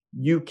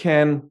you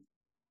can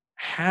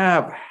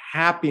have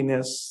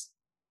happiness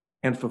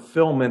and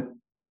fulfillment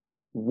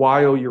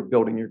while you're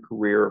building your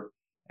career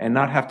and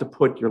not have to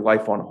put your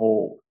life on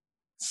hold.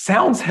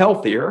 Sounds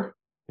healthier,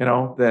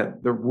 than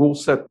the rule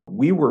set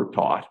we were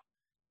taught.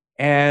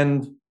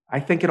 And I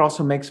think it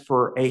also makes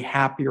for a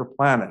happier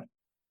planet.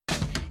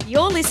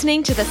 You're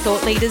listening to the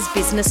Thought Leaders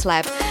Business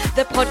Lab,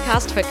 the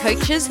podcast for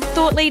coaches,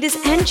 thought leaders,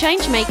 and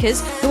change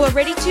makers who are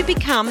ready to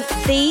become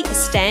the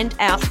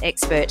standout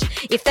expert.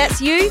 If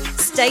that's you,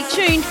 stay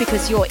tuned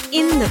because you're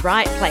in the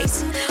right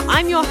place.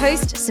 I'm your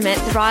host,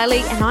 Samantha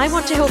Riley, and I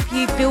want to help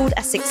you build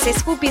a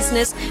successful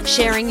business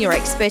sharing your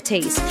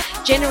expertise.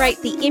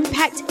 Generate the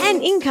impact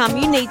and income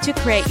you need to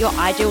create your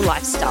ideal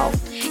lifestyle.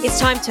 It's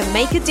time to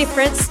make a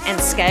difference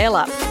and scale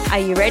up. Are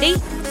you ready?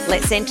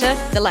 Let's enter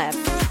the lab.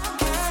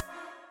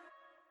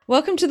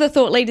 Welcome to the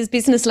Thought Leaders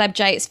Business Lab,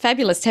 Jay. It's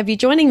fabulous to have you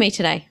joining me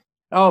today.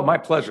 Oh, my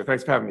pleasure.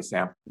 Thanks for having me,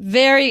 Sam.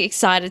 Very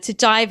excited to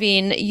dive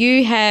in.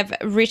 You have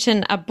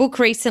written a book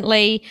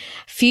recently,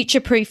 Future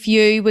Proof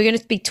You. We're going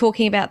to be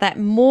talking about that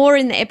more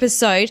in the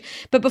episode.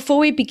 But before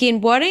we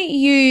begin, why don't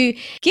you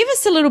give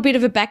us a little bit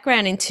of a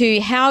background into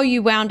how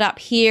you wound up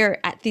here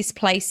at this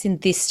place in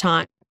this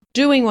time,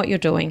 doing what you're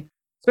doing?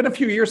 It's been a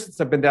few years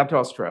since I've been down to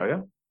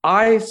Australia.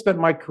 I spent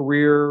my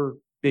career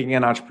being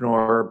an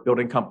entrepreneur,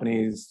 building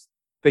companies,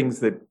 things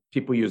that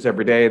people use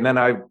every day. And then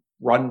I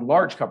run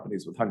large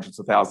companies with hundreds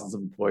of thousands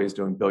of employees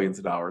doing billions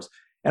of dollars.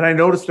 And I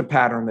noticed a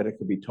pattern that it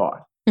could be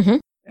taught. Mm-hmm.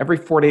 Every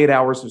 48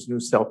 hours, there's a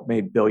new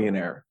self-made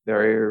billionaire.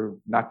 They're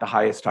not the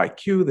highest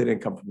IQ. They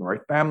didn't come from the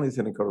right families.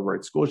 They didn't go to the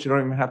right schools. You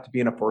don't even have to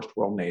be in a first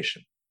world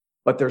nation.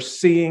 But they're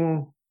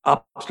seeing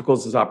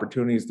obstacles as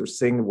opportunities. They're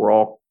seeing we're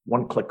all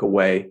one click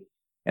away.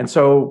 And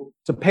so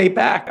to pay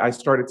back, I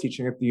started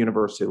teaching at the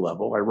university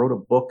level. I wrote a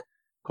book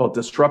called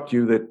Disrupt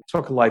You that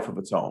took a life of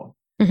its own.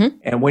 Mm-hmm.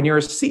 And when you're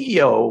a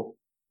CEO,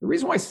 the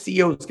reason why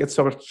CEOs get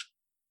so much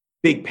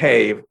big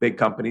pay of big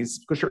companies is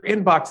because your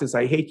inbox is,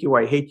 I hate you,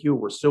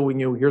 we're suing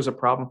you, here's a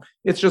problem.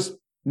 It's just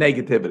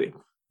negativity.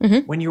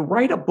 Mm-hmm. When you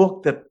write a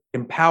book that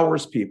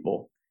empowers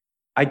people,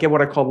 I get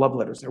what I call love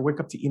letters. I wake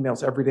up to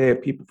emails every day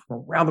of people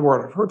from around the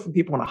world. I've heard from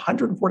people in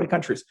 140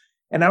 countries.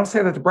 And I don't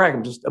say that to brag.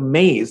 I'm just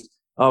amazed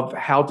of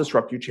how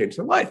Disrupt You changed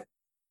their life.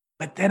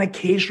 But then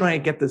occasionally I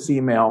get this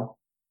email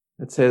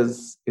that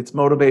says, it's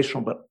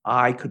motivational, but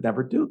I could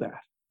never do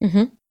that.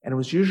 Mm-hmm. And it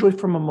was usually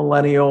from a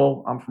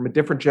millennial. I'm from a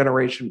different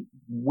generation.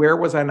 Where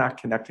was I not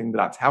connecting the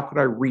dots? How could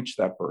I reach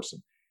that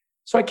person?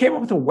 So I came up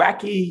with a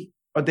wacky,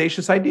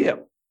 audacious idea.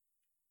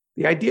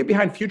 The idea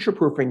behind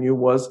future-proofing you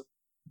was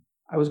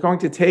I was going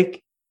to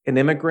take an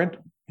immigrant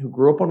who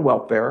grew up on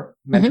welfare,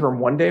 mentor him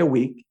one day a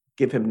week,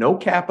 give him no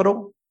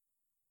capital,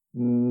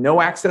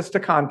 no access to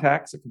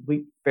contacts, a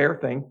complete fair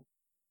thing,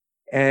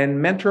 and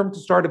mentor him to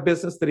start a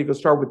business that he could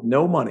start with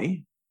no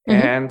money.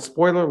 Mm-hmm. And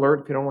spoiler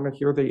alert, if you don't want to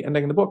hear the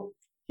ending of the book,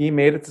 he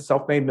made it to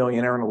self-made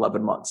millionaire in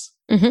 11 months.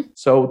 Mm-hmm.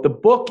 So the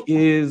book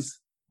is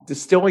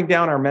distilling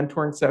down our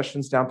mentoring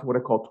sessions down to what I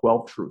call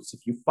 12 truths.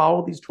 If you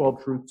follow these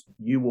 12 truths,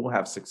 you will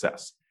have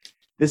success.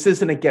 This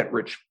isn't a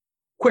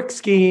get-rich-quick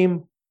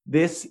scheme.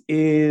 This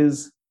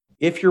is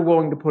if you're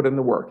willing to put in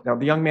the work. Now,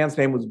 the young man's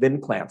name was Vin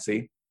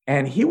Clancy,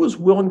 and he was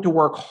willing to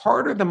work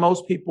harder than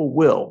most people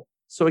will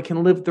so he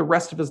can live the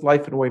rest of his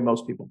life in a way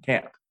most people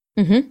can't.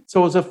 Mm-hmm. So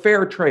it was a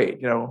fair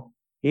trade,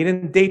 He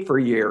didn't date for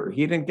a year.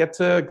 He didn't get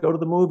to go to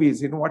the movies.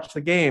 He didn't watch the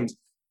games.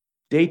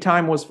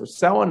 Daytime was for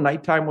selling.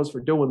 Nighttime was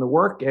for doing the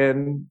work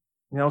and,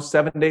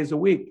 7 days a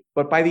week.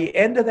 But by the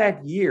end of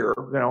that year, it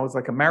was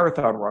like a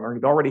marathon runner.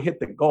 He'd already hit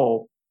the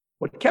goal.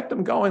 What kept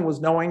him going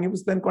was knowing he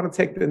was then going to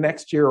take the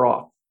next year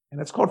off. And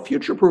it's called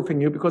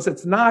future-proofing you because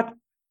it's not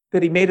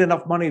that he made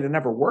enough money to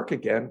never work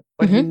again,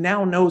 but he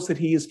now knows that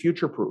he is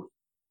future-proof.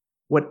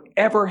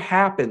 Whatever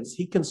happens,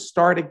 he can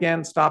start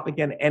again, stop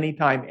again,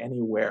 anytime,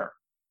 anywhere.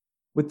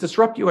 With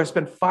Disrupt You, I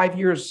spent 5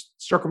 years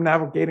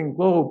circumnavigating the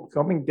globe,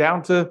 coming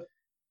down to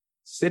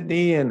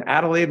Sydney and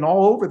Adelaide and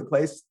all over the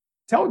place,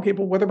 telling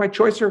people whether by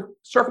choice or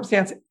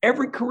circumstance,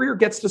 every career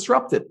gets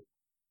disrupted.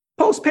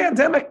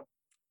 Post-pandemic,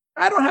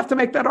 I don't have to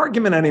make that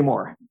argument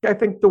anymore. I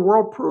think the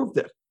world proved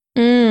it.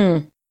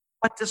 Mm.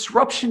 But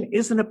disruption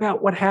isn't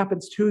about what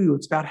happens to you.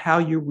 It's about how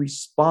you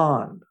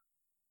respond.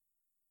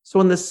 So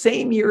in the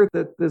same year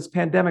that this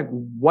pandemic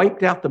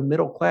wiped out the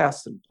middle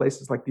class in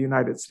places like the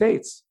United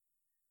States,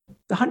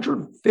 the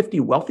 150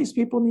 wealthiest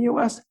people in the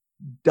U.S.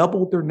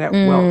 doubled their net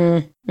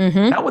wealth.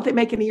 Mm-hmm. Not what they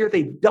make in a year,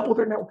 they doubled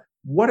their net wealth.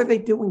 What are they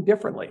doing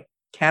differently?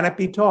 Can it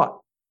be taught?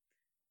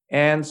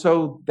 And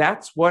so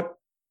that's what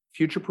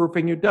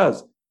future-proofing you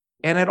does.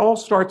 And it all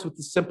starts with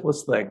the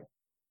simplest thing.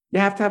 You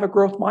have to have a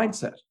growth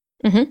mindset.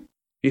 Mm-hmm.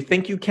 You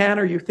think you can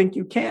or you think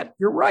you can't.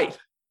 You're right.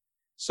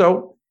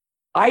 So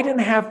I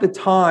didn't have the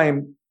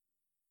time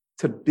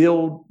to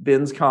build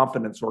Vin's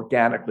confidence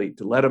organically,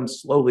 to let him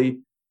slowly,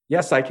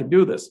 yes, I can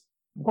do this.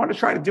 I'm going to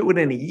try to do it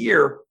in a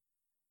year.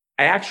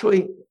 I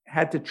actually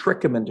had to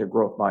trick him into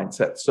growth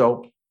mindset.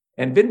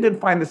 And Vin didn't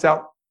find this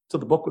out till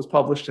the book was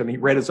published and he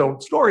read his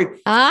own story.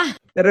 That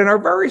in our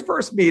very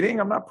first meeting,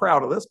 I'm not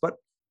proud of this, but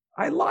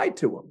I lied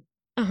to him.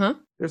 Uh-huh.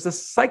 There's a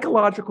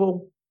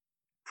psychological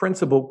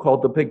principle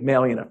called the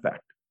Pygmalion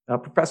effect. A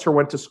professor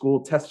went to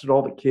school, tested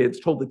all the kids,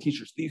 told the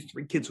teachers these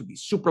 3 kids would be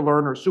super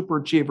learners, super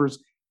achievers.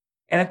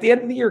 And at the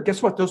end of the year,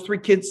 guess what? Those 3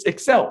 kids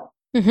excelled.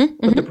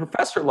 But the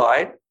professor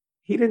lied.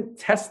 He didn't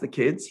test the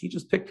kids. He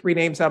just picked 3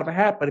 names out of a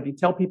hat. But if you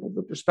tell people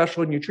that they're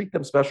special and you treat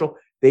them special,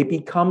 they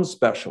become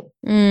special.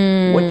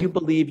 What you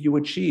believe you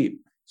achieve.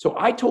 So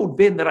I told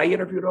Vin that I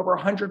interviewed over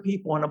 100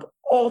 people, and of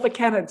all the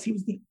candidates, he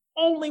was the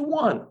only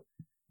one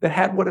that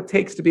had what it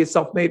takes to be a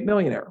self-made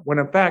millionaire. When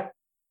in fact,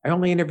 I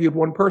only interviewed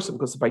one person,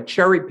 because if I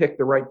cherry pick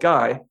the right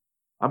guy,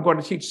 I'm going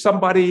to teach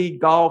somebody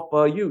golf,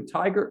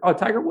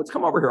 Tiger Woods,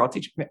 come over here. I'll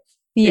teach you.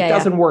 It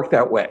doesn't work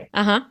that way.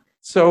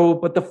 So,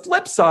 but the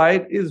flip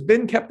side is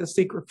Vin kept a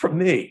secret from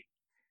me.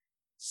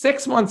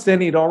 6 months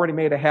in, he'd already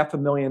made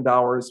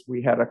 $500,000.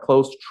 We had a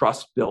close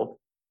trust built.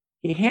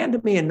 He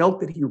handed me a note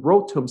that he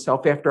wrote to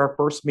himself after our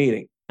first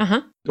meeting.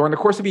 During the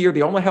course of a year,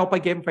 the only help I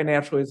gave him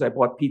financially is I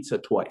bought pizza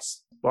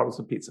twice, bottles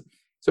of pizza.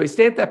 So he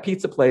stayed at that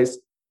pizza place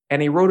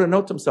and he wrote a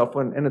note to himself,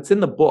 and it's in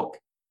the book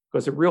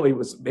because it really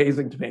was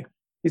amazing to me.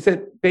 He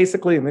said,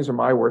 basically, and these are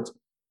my words,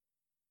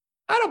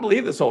 I don't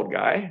believe this old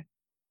guy.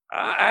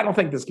 I don't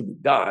think this can be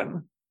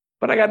done,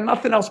 but I got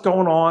nothing else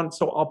going on,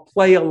 so I'll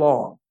play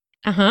along.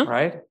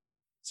 Right?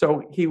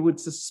 So he would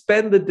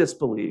suspend the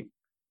disbelief.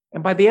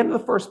 And by the end of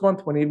the first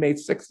month, when he made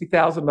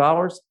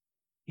 $60,000,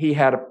 he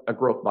had a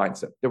growth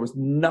mindset. There was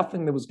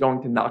nothing that was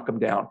going to knock him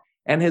down.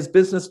 And his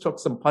business took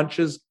some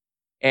punches,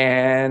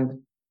 and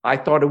I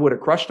thought it would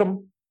have crushed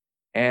him.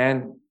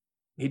 And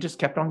he just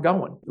kept on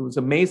going. It was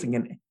amazing.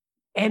 And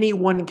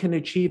anyone can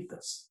achieve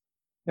this.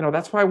 You know,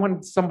 that's why I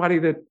want somebody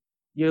that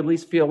you at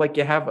least feel like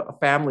you have a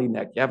family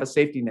net, you have a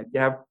safety net, you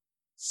have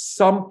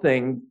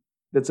something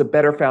that's a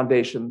better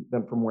foundation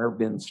than from where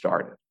Vin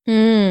started.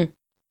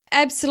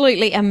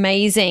 Absolutely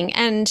amazing.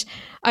 And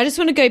I just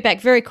want to go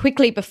back very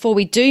quickly before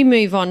we do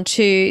move on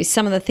to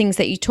some of the things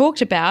that you talked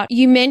about.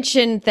 You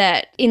mentioned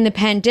that in the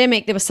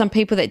pandemic, there were some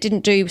people that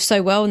didn't do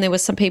so well and there were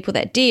some people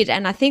that did.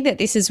 And I think that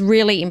this is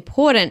really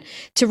important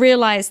to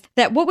realize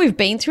that what we've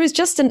been through is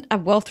just a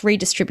wealth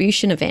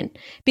redistribution event,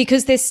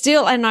 because there's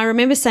still, and I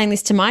remember saying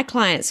this to my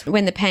clients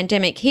when the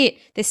pandemic hit,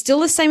 there's still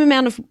the same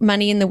amount of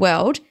money in the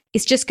world.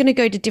 It's just going to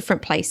go to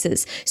different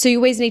places. So you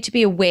always need to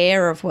be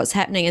aware of what's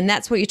happening. And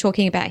that's what you're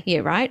talking about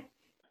here, right?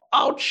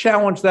 I'll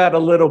challenge that a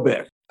little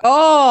bit.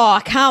 Oh,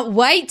 I can't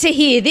wait to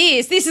hear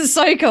this. This is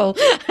so cool.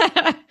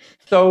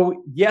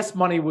 So yes,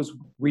 money was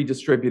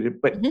redistributed,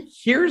 but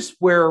here's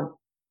where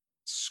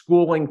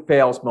schooling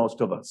fails most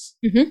of us.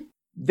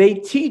 They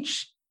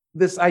teach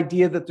this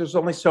idea that there's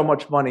only so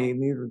much money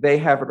and either they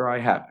have it or I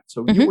have it.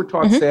 So you were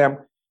taught, Sam,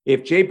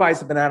 if Jay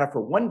buys a banana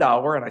for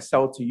 $1 and I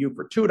sell it to you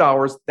for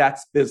 $2,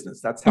 that's business.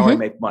 That's how I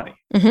make money.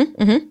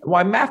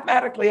 While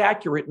mathematically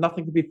accurate,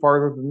 nothing could be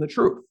farther than the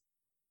truth,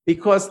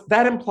 because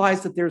that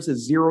implies that there's a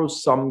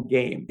zero-sum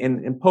game.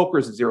 In poker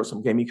is a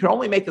zero-sum game. You can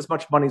only make as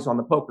much money as on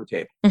the poker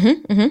table.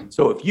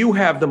 So if you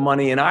have the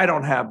money and I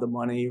don't have the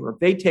money, or if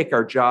they take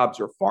our jobs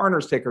or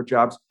foreigners take our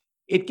jobs,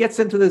 it gets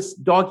into this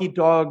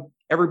dog-eat-dog,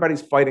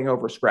 everybody's fighting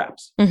over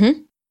scraps.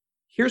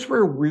 Here's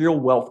where real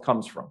wealth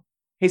comes from.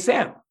 Hey,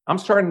 Sam, I'm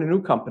starting a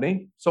new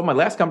company. Sold my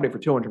last company for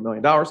 $200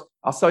 million.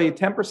 I'll sell you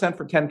 10%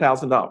 for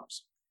 $10,000.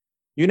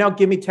 You now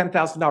give me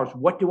 $10,000.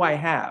 What do I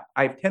have?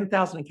 I have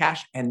 $10,000 in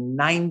cash and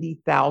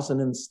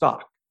 $90,000 in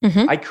stock.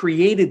 I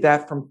created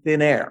that from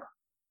thin air.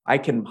 I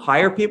can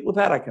hire people with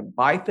that. I can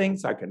buy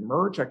things. I can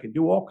merge. I can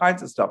do all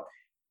kinds of stuff.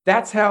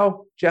 That's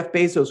how Jeff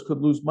Bezos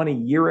could lose money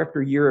year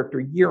after year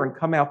after year and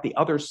come out the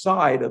other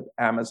side of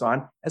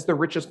Amazon as the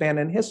richest man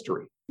in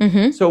history.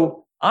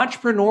 So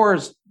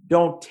entrepreneurs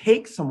don't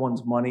take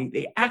someone's money.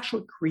 They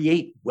actually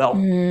create wealth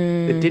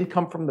that didn't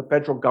come from the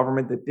federal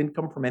government, that didn't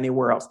come from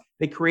anywhere else.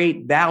 They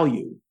create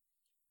value.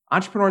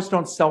 Entrepreneurs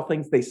don't sell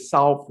things, they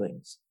solve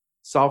things.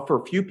 Solve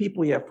for a few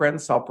people, you have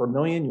friends. Solve for 1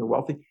 million, you're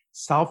wealthy.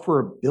 Solve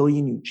for 1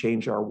 billion, you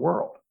change our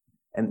world.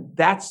 And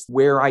that's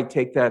where I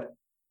take that.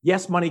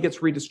 Yes, money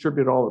gets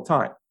redistributed all the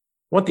time. I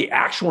want the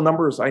actual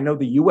numbers. I know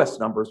the US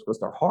numbers because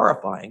they're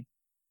horrifying.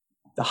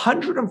 The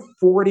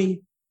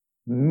 140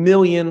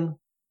 million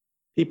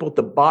people at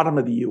the bottom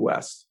of the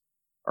US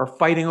are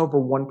fighting over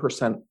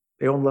 1%.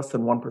 They own less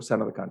than 1%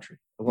 of the country,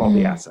 of all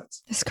the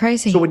assets. That's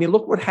crazy. So when you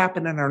look what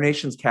happened in our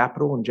nation's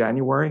capital in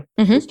January,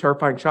 those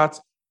terrifying shots,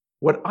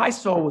 what I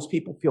saw was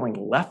people feeling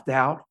left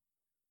out,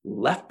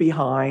 left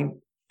behind,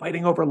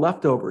 fighting over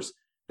leftovers.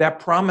 That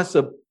promise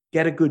of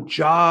get a good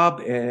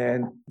job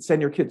and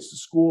send your kids to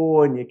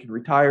school and you can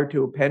retire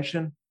to a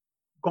pension,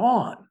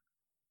 gone.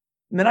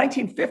 In the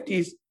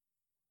 1950s,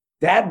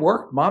 dad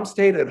worked, mom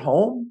stayed at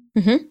home.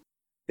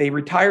 They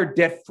retired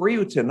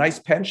debt-free to a nice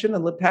pension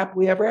and lived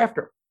happily ever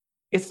after.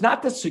 It's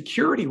not that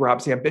security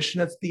robs ambition,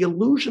 it's the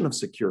illusion of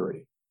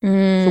security.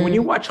 So when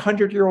you watch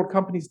 100-year-old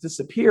companies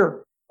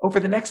disappear, over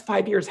the next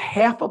 5 years,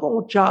 half of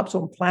all jobs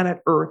on planet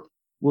Earth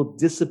will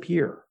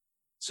disappear.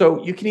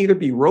 So you can either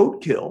be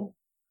roadkill,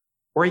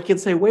 or you can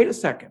say, wait a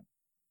second,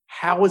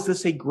 how is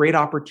this a great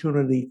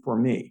opportunity for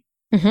me?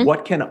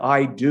 What can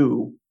I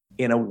do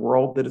in a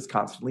world that is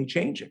constantly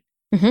changing?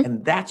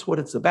 And that's what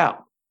it's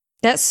about.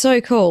 That's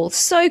so cool.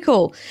 So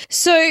cool.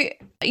 So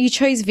you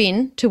chose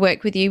Vin to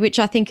work with you, which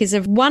I think is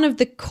one of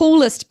the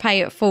coolest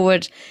pay it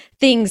forward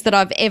things that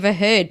I've ever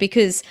heard,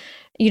 because,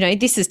 you know,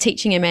 this is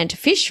teaching a man to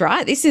fish,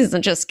 right? This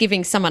isn't just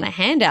giving someone a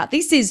handout.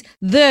 This is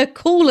the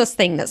coolest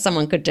thing that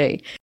someone could do.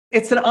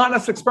 It's an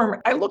honest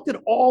experiment. I looked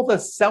at all the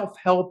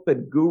self-help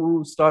and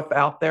guru stuff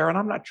out there, and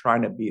I'm not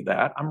trying to be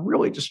that. I'm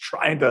really just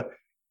trying to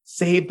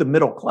save the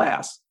middle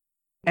class.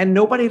 And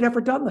nobody had ever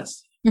done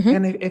this. Mm-hmm.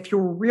 And if you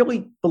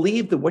really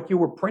believe that what you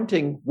were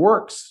printing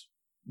works,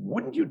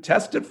 wouldn't you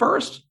test it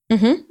first?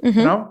 Mm-hmm. Mm-hmm.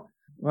 You know,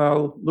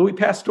 well, Louis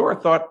Pasteur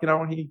thought, you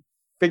know, he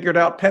figured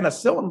out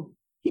penicillin.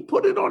 He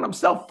put it on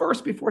himself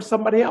first before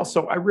somebody else.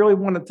 So I really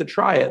wanted to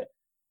try it.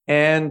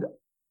 And,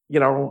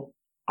 you know,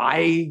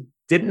 I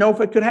didn't know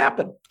if it could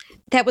happen.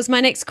 That was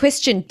my next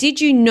question.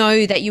 Did you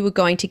know that you were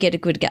going to get a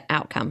good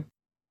outcome?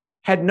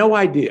 Had no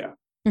idea.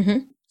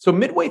 Mm-hmm. So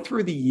midway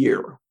through the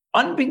year,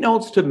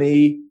 unbeknownst to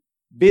me,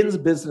 Vin's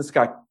business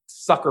got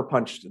sucker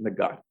punched in the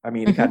gut. I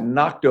mean, he got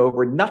knocked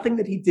over, nothing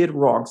that he did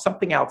wrong,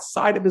 something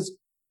outside of his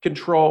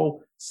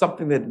control,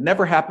 something that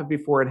never happened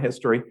before in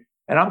history.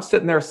 And I'm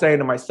sitting there saying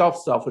to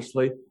myself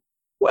selfishly,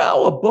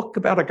 well, a book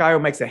about a guy who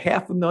makes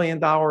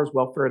 $500,000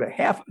 welfare to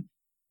half,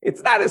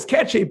 it's not as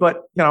catchy,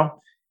 but, you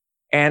know.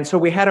 And so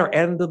we had our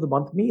end of the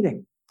month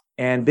meeting,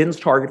 and Vin's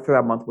target for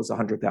that month was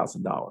 $100,000.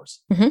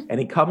 Mm-hmm. And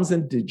he comes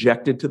in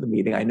dejected to the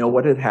meeting. I know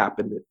what had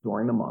happened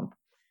during the month.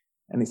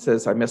 And he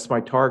says, I missed my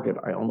target.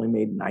 I only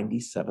made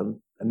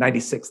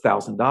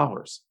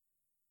 $96,000.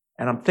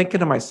 And I'm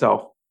thinking to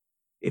myself,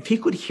 if he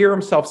could hear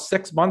himself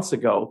 6 months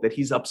ago that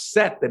he's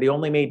upset that he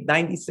only made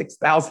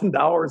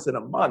 $96,000 in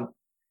a month,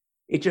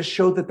 it just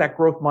showed that that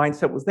growth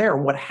mindset was there.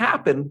 And what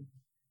happened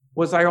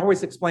was, I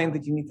always explained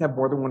that you need to have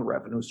more than one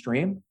revenue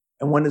stream.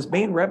 And when his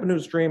main revenue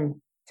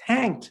stream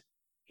tanked,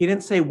 he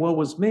didn't say, woe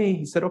was me.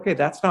 He said, okay,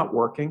 that's not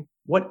working.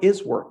 What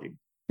is working?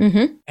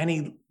 Mm-hmm. And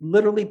he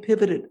literally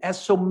pivoted, as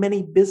so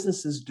many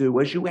businesses do,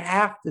 as you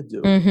have to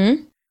do.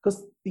 Mm-hmm.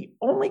 Because the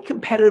only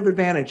competitive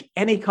advantage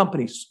any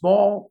company,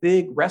 small,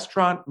 big,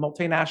 restaurant,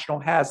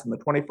 multinational, has in the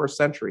 21st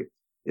century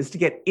is to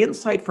get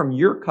insight from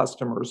your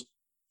customers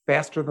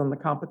faster than the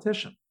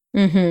competition.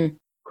 Mm-hmm.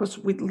 Because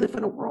we live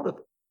in a world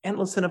of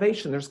endless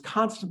innovation. There's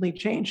constantly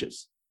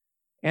changes.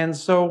 And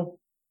so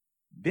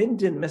Vin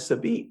didn't miss a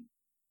beat.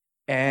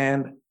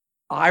 And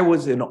I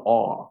was in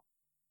awe.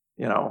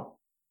 You know,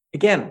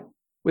 again,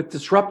 with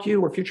Disrupt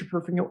You or Future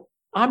Proofing You,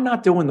 I'm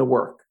not doing the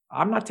work.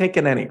 I'm not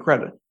taking any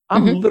credit.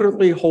 I'm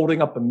literally holding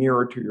up a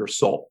mirror to your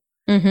soul.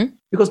 Mm-hmm.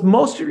 Because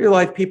most of your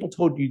life, people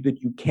told you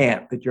that you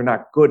can't, that you're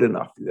not good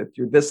enough, that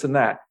you're this and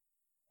that.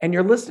 And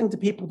you're listening to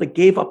people that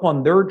gave up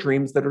on their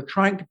dreams, that are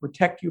trying to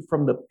protect you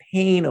from the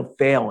pain of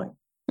failing.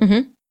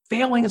 Mm-hmm.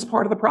 Failing is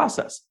part of the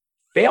process.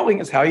 Failing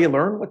is how you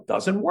learn what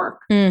doesn't work.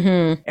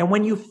 Mm-hmm. And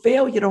when you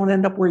fail, you don't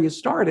end up where you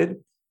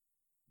started.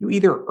 You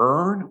either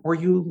earn or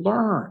you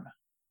learn.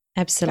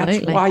 Absolutely.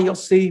 That's why you'll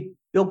see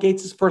Bill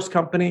Gates' first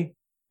company,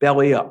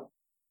 belly up.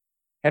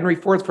 Henry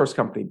Ford's first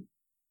company,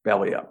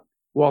 belly up.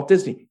 Walt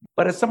Disney.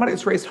 But as somebody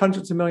that's raised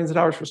hundreds of millions of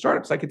dollars for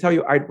startups, I can tell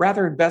you, I'd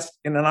rather invest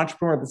in an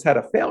entrepreneur that's had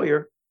a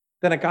failure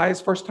than a guy his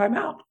first time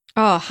out.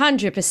 Oh,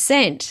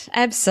 100%.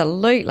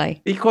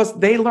 Absolutely. Because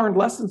they learned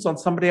lessons on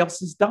somebody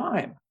else's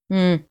dime.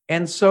 Mm.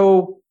 And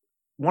so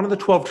one of the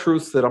 12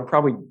 truths that I'm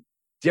probably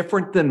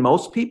different than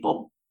most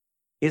people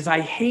is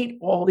I hate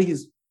all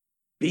these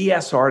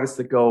BS artists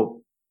that go,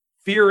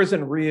 fear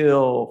isn't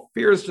real,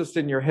 fear is just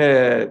in your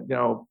head, you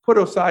know, put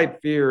aside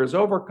fears,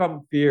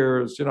 overcome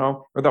fears, you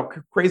know, or the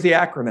crazy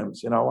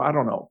acronyms, you know, I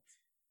don't know.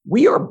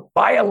 We are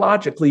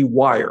biologically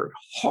wired,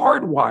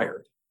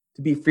 hardwired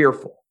to be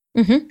fearful.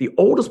 Mm-hmm. The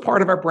oldest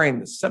part of our brain,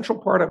 the central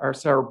part of our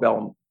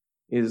cerebellum,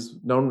 is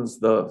known as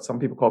some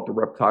people call it the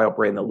reptile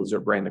brain, the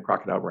lizard brain, the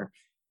crocodile brain.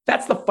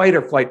 That's the fight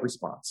or flight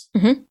response.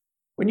 Mm-hmm.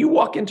 When you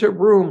walk into a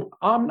room,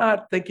 I'm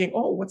not thinking,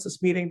 oh, what's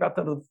this meeting about?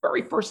 The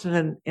very first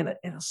in a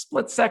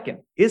split second.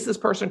 Is this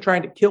person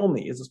trying to kill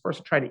me? Is this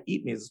person trying to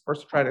eat me? Is this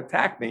person trying to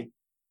attack me?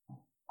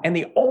 And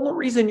the only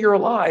reason you're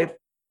alive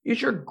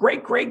is your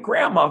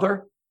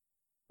great-great-grandmother.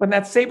 When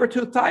that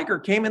saber-toothed tiger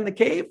came in the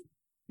cave,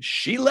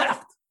 she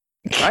left,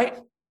 right?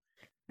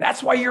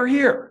 That's why you're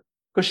here,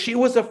 because she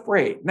was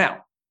afraid.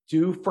 Now,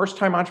 do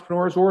first-time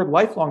entrepreneurs or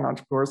lifelong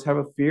entrepreneurs have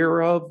a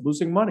fear of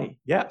losing money?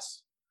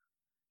 Yes.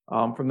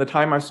 From the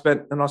time I've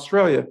spent in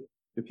Australia,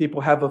 do people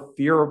have a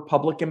fear of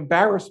public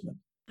embarrassment,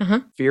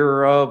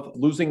 fear of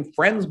losing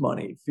friends'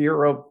 money,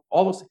 fear of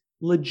all those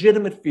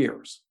legitimate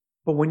fears?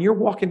 But when you're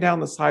walking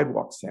down the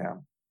sidewalk,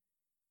 Sam,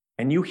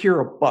 and you hear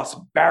a bus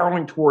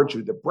barreling towards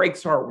you, the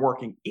brakes aren't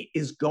working, it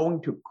is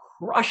going to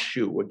crush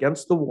you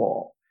against the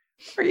wall.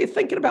 Are you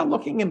thinking about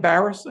looking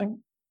embarrassing?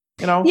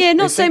 You know, yeah,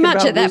 not so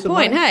much at that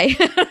point, money?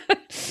 hey.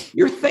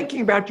 You're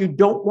thinking about you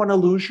don't want to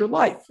lose your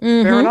life.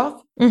 Mm-hmm. Fair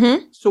enough?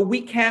 Mm-hmm. So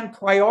we can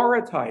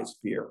prioritize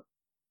fear.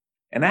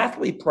 An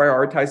athlete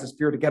prioritizes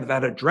fear to get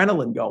that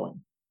adrenaline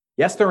going.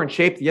 Yes, they're in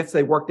shape. Yes,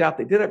 they worked out.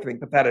 They did everything.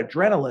 But that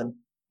adrenaline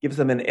gives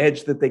them an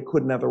edge that they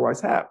couldn't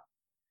otherwise have.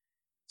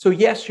 So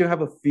yes, you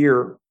have a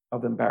fear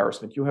of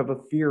embarrassment. You have a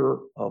fear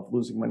of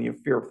losing money. You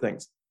have fear of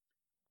things.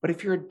 But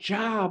if your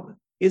job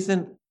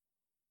isn't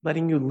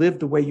letting you live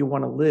the way you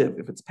want to live,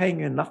 if it's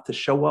paying you enough to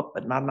show up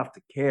but not enough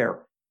to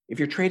care, if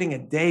you're trading a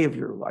day of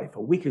your life,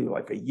 a week of your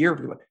life, a year of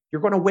your life,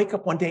 you're going to wake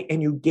up one day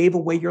and you gave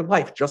away your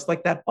life, just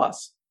like that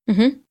bus.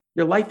 Mm-hmm.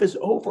 Your life is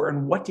over.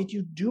 And what did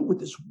you do with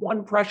this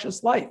one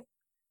precious life?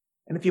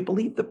 And if you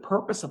believe the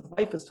purpose of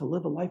life is to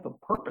live a life of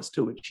purpose,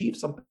 to achieve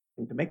something,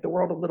 to make the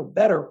world a little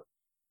better,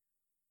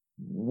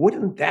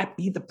 wouldn't that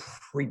be the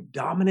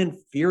predominant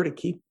fear to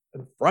keep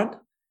in front?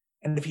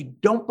 And if you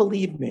don't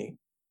believe me,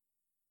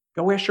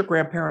 go ask your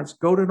grandparents,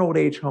 go to an old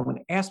age home and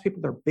ask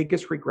people their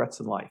biggest regrets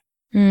in life.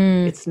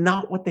 It's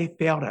not what they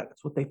failed at.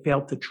 It's what they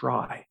failed to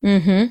try.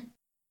 Mm-hmm.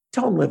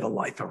 Don't live a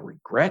life of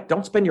regret.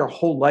 Don't spend your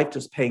whole life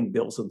just paying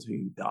bills until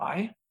you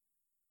die.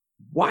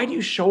 Why do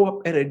you show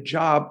up at a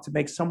job to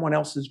make someone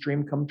else's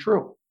dream come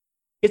true?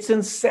 It's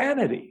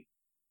insanity.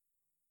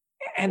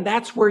 And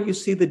that's where you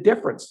see the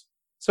difference.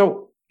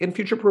 So in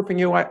Future Proofing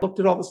You, I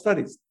looked at all the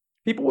studies.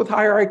 People with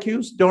higher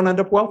IQs don't end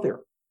up wealthier.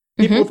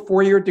 People with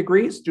 4-year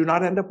degrees do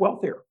not end up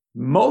wealthier.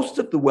 Most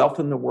of the wealth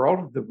in the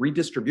world, the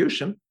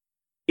redistribution,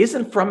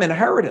 isn't from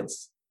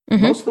inheritance.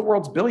 Most of the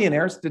world's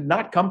billionaires did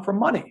not come from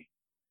money.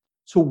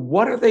 So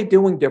what are they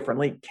doing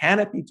differently? Can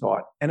it be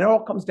taught? And it all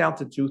comes down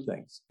to two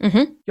things.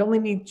 You only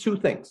need two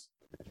things: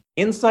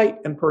 insight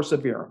and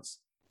perseverance.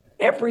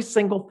 Every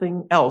single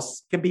thing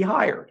else can be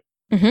hired.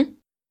 Can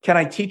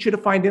I teach you to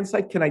find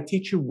insight? Can I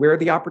teach you where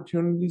the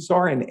opportunities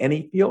are in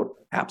any field?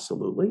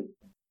 Absolutely.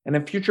 And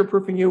in Future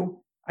Proofing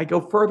You, I go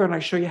further and I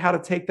show you how to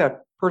take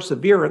that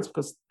perseverance,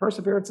 because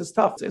perseverance is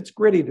tough. It's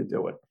gritty to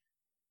do it.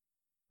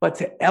 But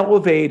to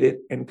elevate it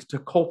and to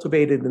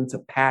cultivate it into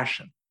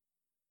passion.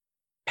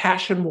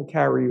 Passion will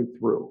carry you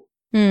through.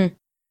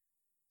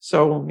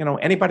 So,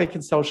 anybody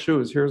can sell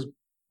shoes. Here's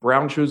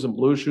brown shoes and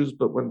blue shoes.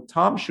 But when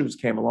Tom's shoes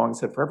came along and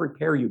said, for every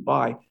pair you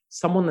buy,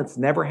 someone that's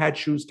never had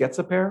shoes gets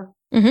a pair.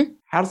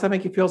 How does that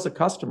make you feel as a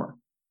customer?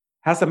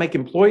 How does that make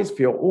employees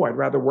feel? Oh, I'd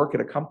rather work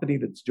at a company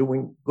that's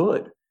doing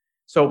good.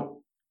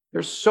 So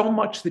there's so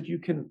much that you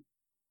can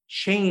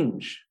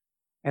change.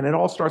 And it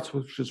all starts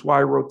with, which is why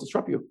I wrote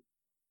Disrupt You.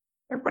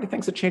 Everybody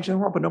thinks of changing the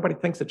world, but nobody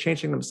thinks of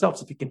changing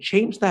themselves. If you can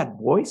change that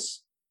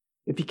voice,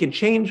 if you can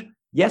change,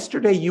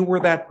 yesterday you were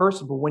that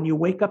person, but when you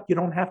wake up, you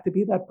don't have to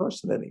be that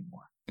person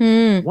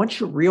anymore. Once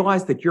you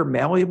realize that you're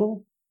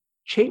malleable,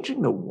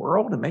 changing the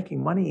world and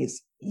making money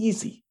is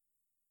easy.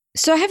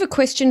 So I have a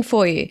question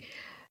for you.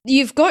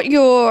 You've got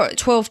your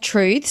 12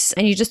 truths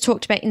and you just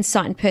talked about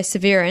insight and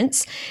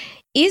perseverance.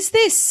 Is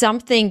there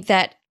something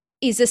that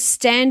is a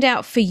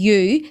standout for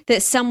you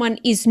that someone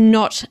is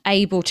not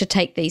able to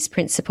take these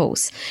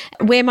principles?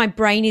 Where my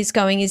brain is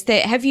going is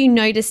that, have you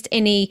noticed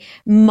any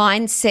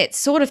mindset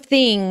sort of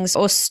things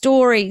or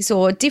stories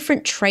or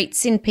different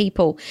traits in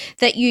people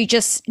that you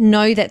just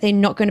know that they're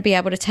not going to be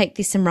able to take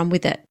this and run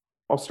with it?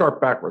 I'll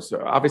start backwards.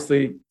 So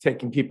obviously,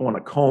 taking people in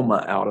a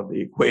coma out of the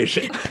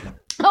equation.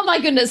 Oh my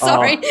goodness,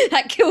 sorry.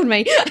 That killed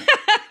me.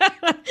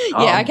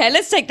 Okay,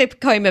 let's take the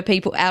coma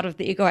people out of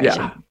the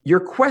equation. Yeah. Your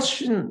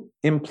question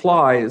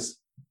implies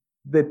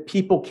that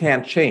people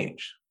can't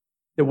change.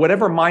 That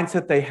whatever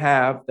mindset they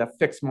have, that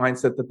fixed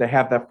mindset, that they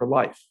have that for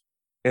life.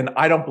 And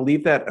I don't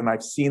believe that. And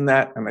I've seen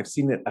that. And I've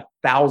seen it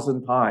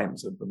 1,000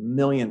 times,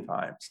 1,000,000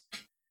 times.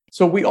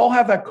 So we all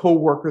have that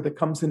coworker that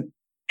comes in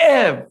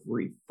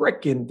every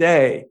freaking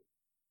day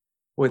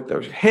with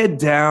their head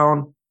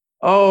down.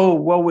 Oh,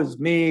 woe is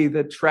me,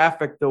 the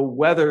traffic, the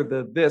weather,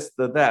 the this,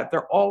 the that.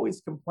 They're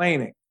always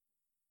complaining.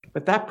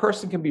 But that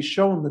person can be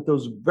shown that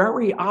those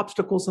very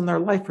obstacles in their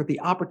life are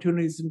the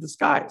opportunities in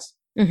disguise.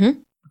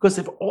 Because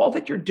if all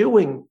that you're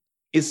doing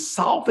is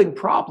solving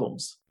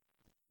problems,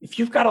 if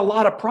you've got a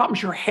lot of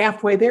problems, you're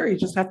halfway there. You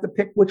just have to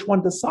pick which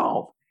one to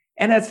solve.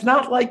 And it's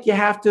not like you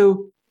have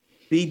to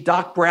be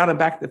Doc Brown in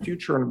Back to the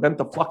Future and invent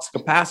the flux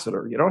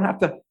capacitor. You don't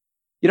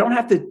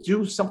have to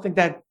do something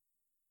that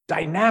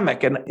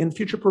dynamic. And in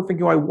Future Proofing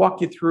You, I walk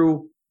you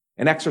through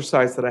an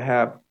exercise that I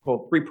have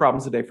called 3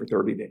 problems a day for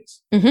 30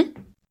 days.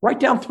 Write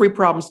down 3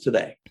 problems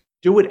today.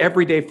 Do it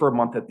every day for a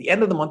month. At the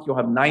end of the month, you'll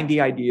have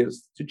 90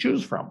 ideas to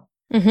choose from.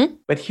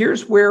 But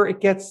here's where it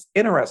gets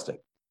interesting.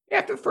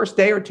 After the first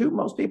day or two,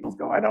 most people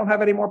go, I don't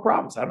have any more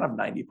problems. I don't have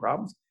 90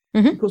 problems.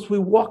 Because we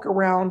walk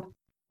around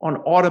on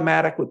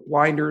automatic with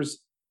blinders.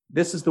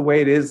 This is the way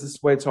it is. This is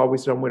the way it's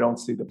always done. We don't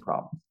see the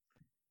problem.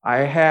 I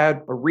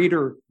had a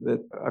reader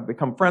that I've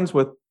become friends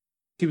with.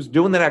 He was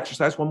doing that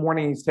exercise. One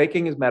morning, he's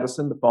taking his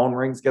medicine. The phone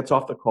rings, gets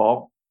off the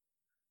call.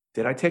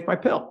 Did I take my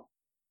pill?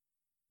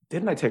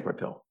 Didn't I take my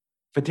pill?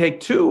 If I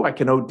take 2, I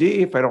can OD.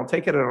 If I don't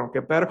take it, I don't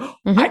get better.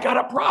 I got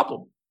a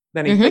problem.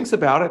 Then he thinks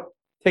about it,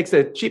 takes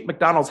a cheap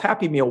McDonald's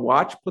Happy Meal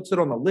watch, puts it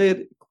on the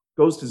lid,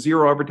 goes to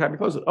 0 every time he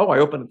closes it. Oh, I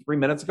opened it 3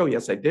 minutes ago.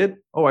 Yes, I did.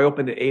 Oh, I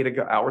opened it 8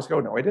 hours ago.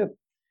 No, I didn't.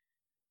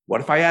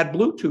 What if I add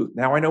Bluetooth?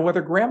 Now I know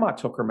whether grandma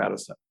took her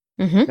medicine.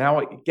 Now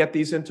I get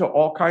these into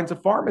all kinds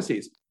of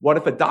pharmacies. What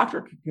if a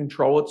doctor can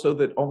control it so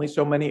that only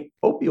so many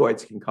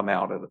opioids can come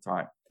out at a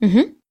time?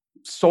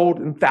 Sold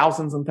in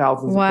thousands and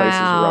thousands of places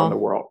around the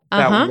world.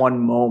 That one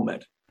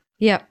moment.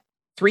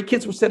 3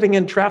 kids were sitting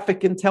in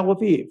traffic in Tel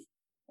Aviv.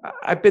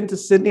 I've been to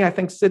Sydney. I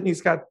think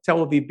Sydney's got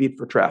Tel Aviv beat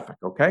for traffic.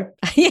 Okay.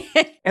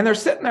 Yeah. And they're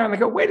sitting there and they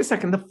go, wait a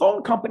second, the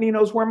phone company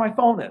knows where my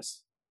phone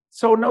is.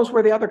 So it knows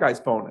where the other guy's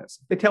phone is.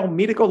 They tell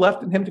me to go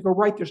left and him to go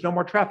right. There's no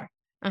more traffic.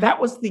 Uh-huh. That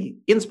was the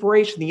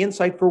inspiration, the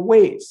insight for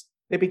Waze.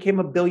 They became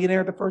a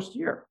billionaire the first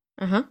year.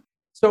 Uh-huh.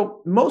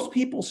 So most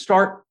people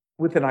start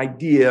with an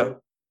idea,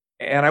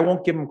 and I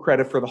won't give them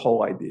credit for the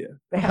whole idea.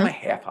 They have a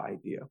half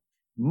idea.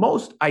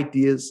 Most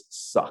ideas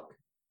suck.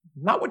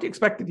 Not what you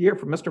expected to hear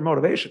from Mr.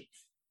 Motivation.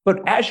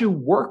 But as you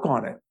work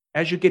on it,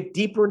 as you get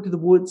deeper into the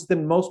woods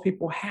than most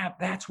people have,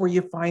 that's where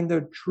you find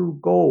the true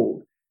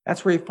gold.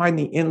 That's where you find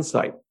the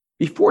insight.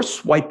 Before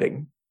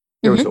swiping,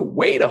 there was a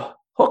way to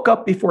hook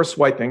up before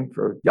swiping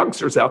for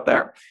youngsters out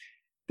there.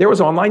 There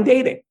was online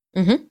dating.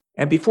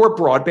 And before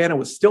broadband, it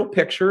was still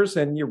pictures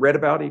and you read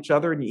about each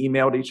other and you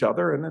emailed each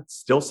other and it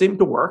still seemed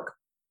to work.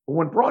 But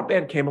when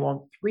broadband came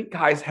along, 3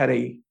 guys had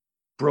a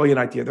brilliant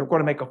idea. They're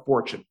going to make a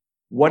fortune.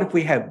 What if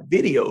we have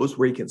videos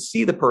where you can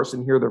see the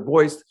person, hear their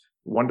voice,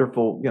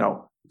 wonderful,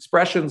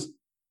 expressions?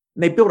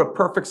 And they built a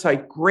perfect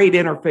site, great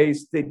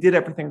interface. They did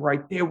everything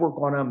right. They were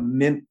going to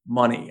mint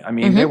money. I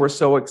mean, they were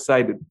so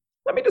excited.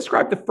 Let me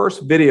describe the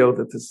first video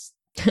that this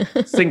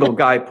single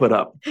guy put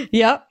up.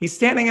 Yep. He's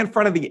standing in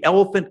front of the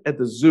elephant at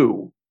the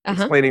zoo,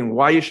 explaining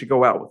why you should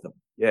go out with him.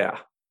 Yeah.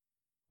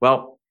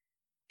 Well,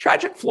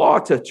 tragic flaw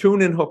to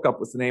Tune In Hookup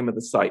was the name of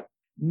the site.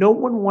 No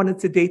one wanted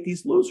to date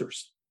these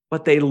losers,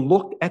 but they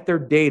looked at their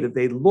data.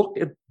 They looked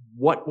at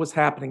what was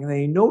happening and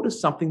they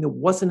noticed something that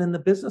wasn't in the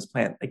business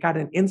plan. They got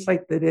an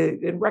insight that they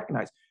didn't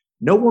recognize.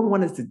 No one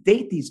wanted to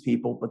date these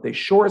people, but they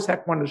sure as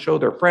heck wanted to show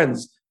their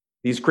friends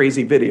these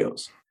crazy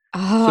videos.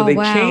 So they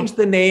changed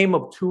the name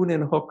of Tune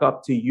In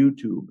Hookup to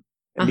YouTube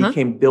and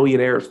became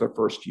billionaires their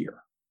first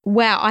year.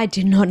 Wow, I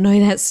did not know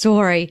that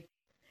story.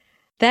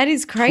 That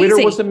is crazy.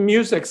 Twitter was a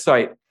music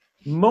site.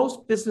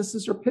 Most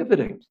businesses are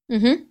pivoting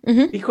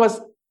because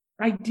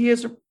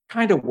ideas are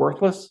kind of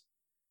worthless.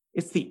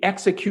 It's the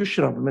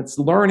execution of them. It's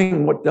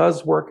learning what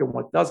does work and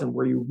what doesn't,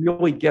 where you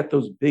really get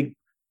those big,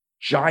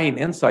 giant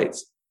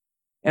insights.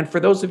 And for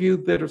those of you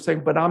that are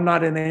saying, but I'm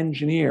not an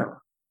engineer,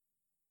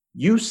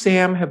 you,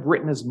 Sam, have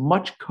written as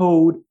much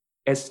code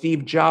as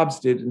Steve Jobs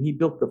did, and he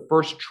built the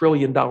first $1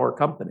 trillion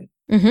company,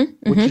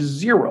 which is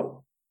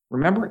zero.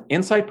 Remember,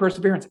 insight,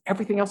 perseverance,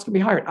 everything else can be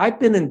hired. I've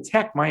been in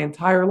tech my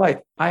entire life.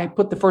 I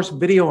put the first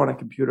video on a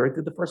computer. I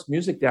did the first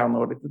music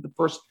download. I did the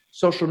first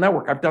social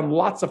network. I've done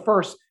lots of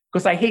firsts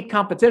because I hate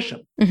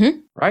competition,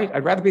 right?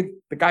 I'd rather be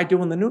the guy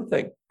doing the new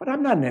thing, but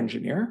I'm not an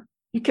engineer.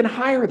 You can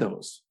hire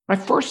those. My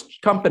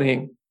first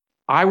company,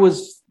 I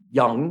was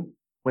young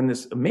when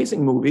this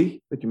amazing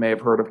movie that you may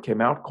have heard of came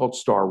out called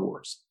Star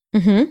Wars.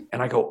 And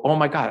I go, oh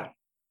my God,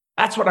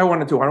 that's what I want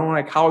to do. I don't want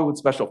to like Hollywood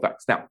special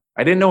effects. Now,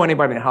 I didn't know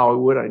anybody in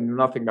Hollywood. I knew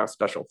nothing about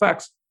special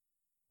effects,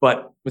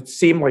 but it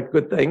seemed like a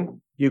good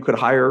thing. You could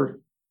hire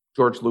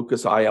George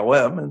Lucas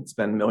ILM and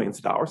spend millions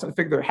of dollars. And I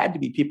figured there had to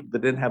be people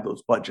that didn't have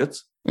those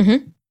budgets.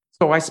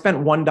 So I spent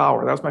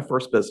 $1. That was my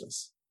first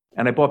business.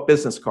 And I bought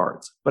business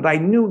cards. But I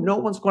knew no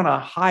one's going to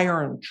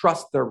hire and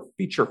trust their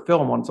feature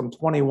film on some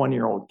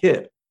 21-year-old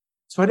kid.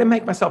 So I didn't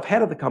make myself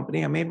head of the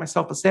company. I made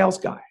myself a sales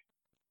guy.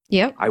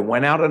 Yep. I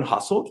went out and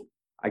hustled.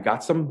 I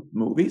got some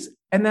movies.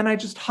 And then I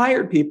just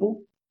hired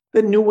people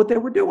that knew what they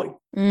were doing.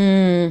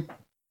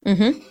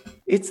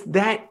 It's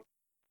that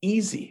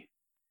easy.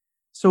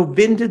 So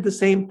Vin did the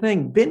same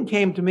thing. Vin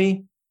came to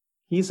me.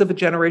 He's of a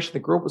generation that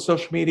grew up with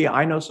social media.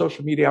 I know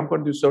social media. I'm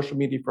going to do social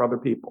media for other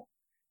people.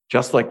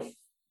 Just like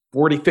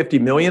 40, 50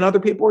 million other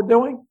people are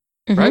doing,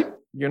 right?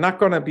 You're not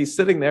going to be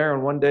sitting there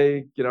and one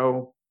day,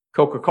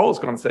 Coca-Cola is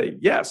going to say,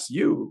 yes,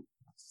 you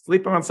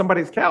sleeping on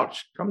somebody's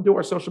couch, come do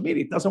our social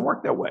media. It doesn't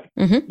work that way.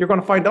 You're going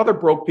to find other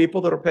broke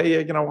people that'll pay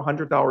you,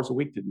 $100 a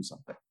week to do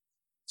something.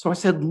 So I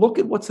said, look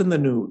at what's in the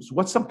news.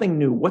 What's something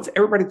new? What's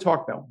everybody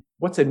talk about?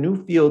 What's a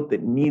new field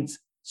that needs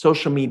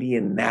social media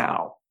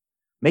now?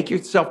 Make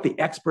yourself the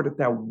expert at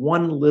that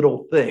one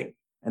little thing.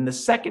 And the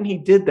second he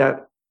did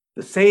that,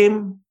 the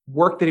same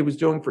work that he was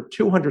doing for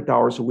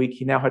 $200 a week,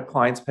 he now had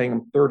clients paying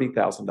him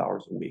 $30,000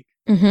 a week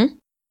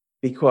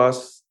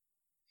because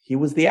he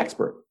was the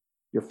expert.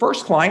 Your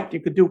first client, you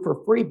could do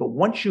for free, but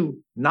once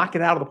you knock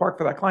it out of the park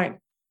for that client,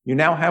 you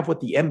now have what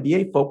the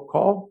MBA folk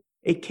call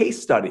a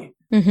case study.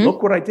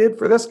 Look what I did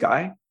for this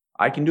guy.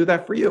 I can do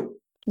that for you.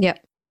 Yep.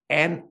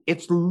 And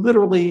it's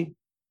literally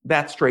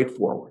that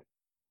straightforward.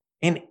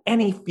 In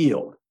any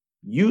field,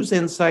 use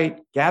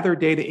insight, gather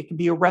data. It can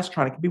be a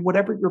restaurant. It can be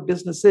whatever your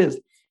business is,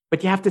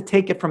 but you have to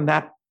take it from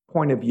that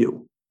point of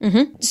view.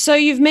 So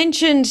you've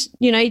mentioned,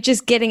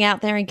 just getting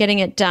out there and getting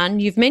it done.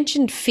 You've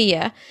mentioned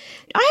fear.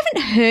 I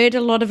haven't heard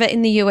a lot of it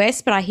in the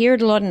US, but I hear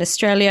it a lot in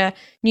Australia,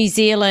 New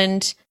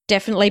Zealand,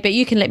 definitely. But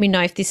you can let me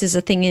know if this is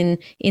a thing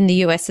in the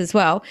US as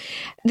well.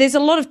 There's a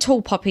lot of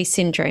tall poppy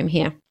syndrome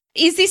here.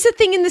 Is this a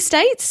thing in the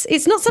States?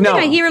 It's not something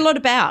I hear a lot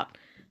about.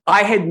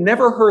 I had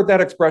never heard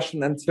that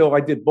expression until I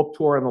did book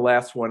tour on the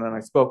last one. And I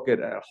spoke at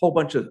a whole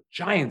bunch of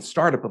giant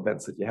startup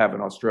events that you have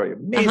in Australia.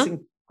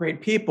 Amazing, great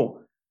people.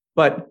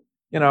 But,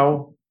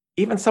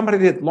 even somebody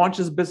that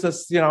launches a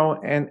business,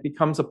 and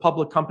becomes a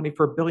public company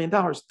for $1 billion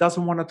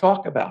doesn't want to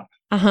talk about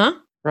it, Uh-huh.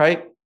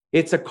 right?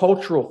 It's a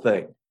cultural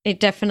thing. It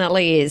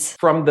definitely is.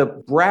 From the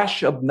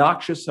brash,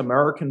 obnoxious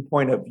American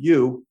point of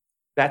view,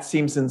 that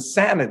seems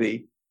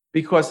insanity,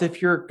 because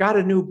if you've got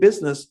a new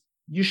business,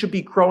 you should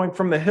be crowing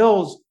from the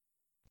hills,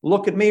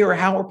 look at me, or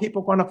how are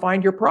people going to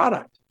find your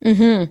product?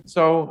 Mm-hmm.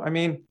 So, I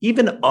mean,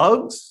 even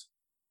Uggs,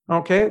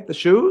 okay, the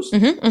shoes,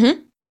 Mm-hmm.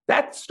 Mm-hmm.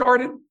 that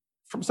started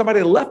from somebody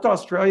that left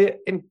Australia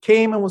and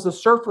came and was a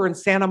surfer in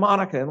Santa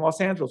Monica in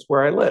Los Angeles,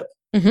 where I live,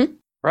 Mm-hmm.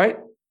 right?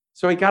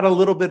 So he got a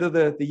little bit of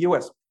the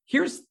US.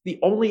 Here's the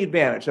only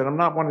advantage, and I'm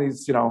not one of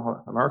these,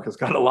 America's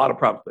got a lot of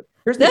problems, but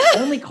here's the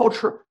only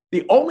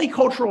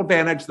cultural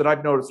advantage that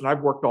I've noticed, and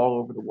I've worked all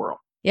over the world.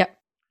 Yep.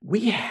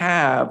 We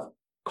have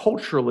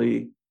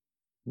culturally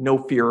no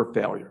fear of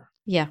failure.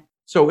 Yeah.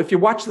 So if you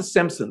watch The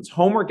Simpsons,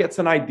 Homer gets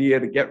an idea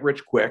to get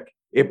rich quick,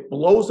 it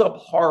blows up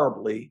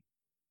horribly,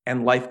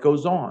 and life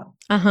goes on.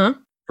 Uh-huh.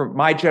 For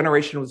my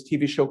generation, it was a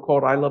TV show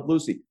called I Love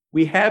Lucy.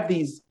 We have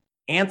these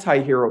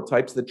anti-hero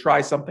types that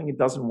try something, it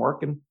doesn't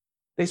work, and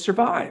they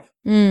survive.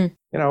 Mm.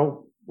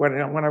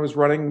 When I was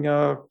running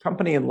a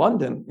company in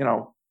London,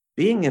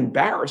 being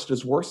embarrassed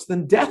is worse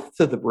than death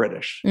to the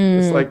British.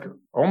 It's like,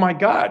 oh my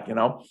God,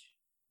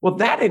 Well,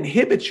 that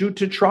inhibits you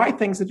to try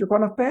things that you're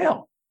going to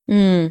fail.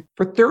 Mm.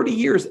 For 30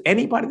 years,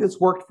 anybody that's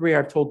worked for me,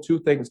 I've told two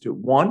things to.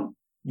 One,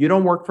 you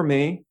don't work for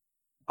me.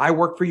 I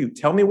work for you.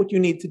 Tell me what you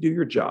need to do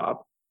your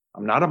job.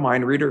 I'm not a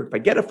mind reader. If I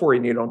get it for you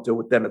and you don't do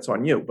it, then it's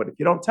on you. But if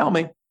you don't tell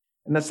me.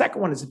 And the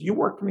second one is, if you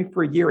work for me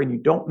for a year and you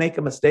don't make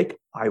a mistake,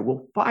 I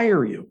will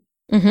fire you.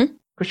 Mm-hmm.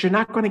 Because you're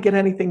not going to get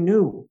anything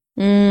new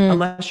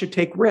unless you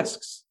take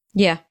risks.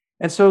 Yeah.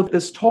 And so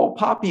this tall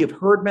poppy of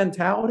herd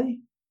mentality,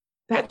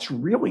 that's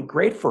really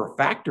great for a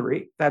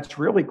factory. That's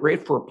really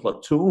great for a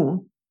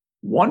platoon.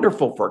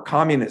 Wonderful for a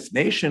communist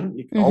nation.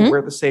 You can all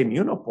wear the same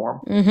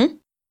uniform. Mm-hmm.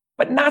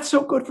 But not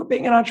so good for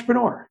being an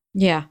entrepreneur.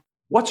 Yeah.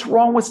 What's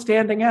wrong with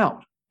standing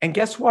out? And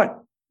guess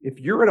what? If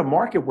you're in a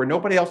market where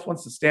nobody else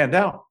wants to stand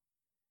out,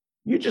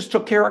 you just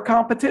took care of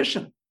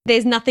competition.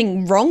 There's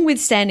nothing wrong with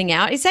standing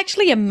out. It's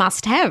actually a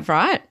must-have,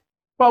 right?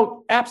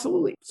 Well,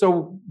 absolutely.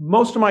 So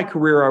most of my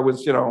career, I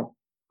was,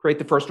 create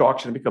the first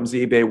auction, it becomes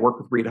eBay, work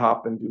with Reid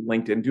Hoffman, do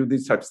LinkedIn, do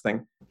these types of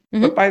things.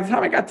 Mm-hmm. But by the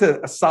time I got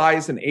to a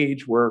size and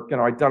age where,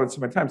 I'd done it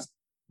so many times,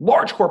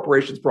 large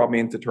corporations brought me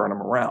in to turn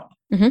them around.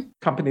 Mm-hmm.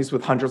 Companies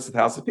with hundreds of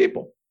thousands of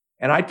people.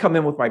 And I'd come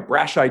in with my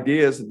brash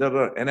ideas and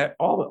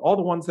all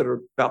the ones that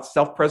are about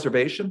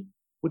self-preservation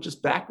would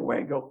just back away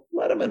and go,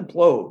 let him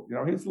implode.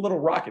 He's a little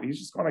rocket. He's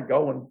just going to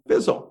go and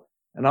fizzle.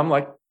 And I'm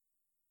like,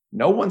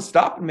 no one's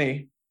stopping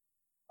me.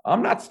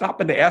 I'm not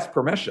stopping to ask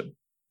permission.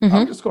 Mm-hmm.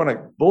 I'm just going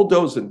to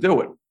bulldoze and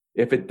do it.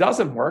 If it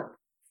doesn't work,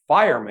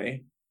 fire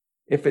me.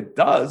 If it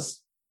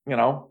does,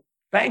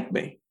 thank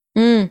me.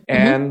 Mm-hmm.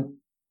 And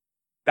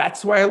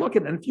that's the way I look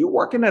at it. And if you're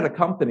working at a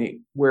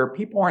company where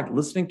people aren't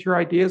listening to your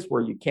ideas,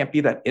 where you can't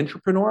be that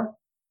entrepreneur,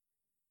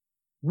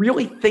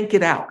 really think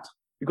it out.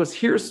 Because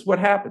here's what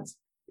happens.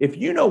 If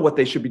you know what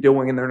they should be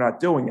doing and they're not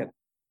doing it,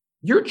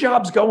 your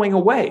job's going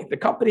away. The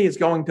company is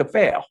going to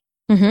fail.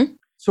 Mm-hmm.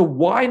 So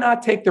why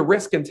not take the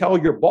risk and tell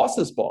your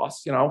boss's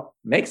boss,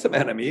 make some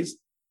enemies.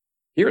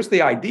 Here's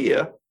the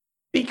idea,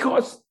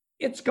 because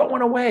it's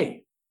going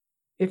away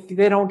if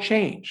they don't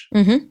change.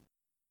 Mm-hmm.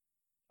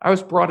 I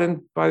was brought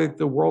in by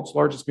the world's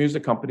largest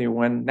music company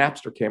when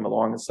Napster came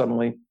along, and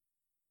suddenly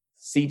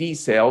CD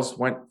sales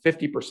went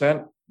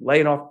 50%,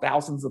 laying off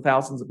thousands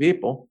of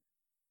people.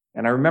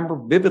 And I remember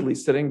vividly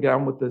sitting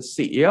down with the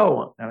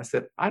CEO, and I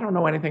said, I don't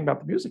know anything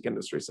about the music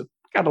industry. He said,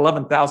 we got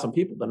 11,000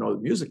 people that know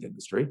the music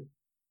industry.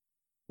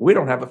 We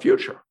don't have a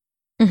future.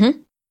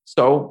 Mm-hmm.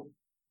 So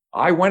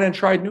I went and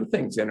tried new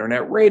things,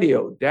 internet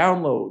radio,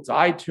 downloads,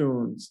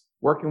 iTunes,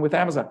 working with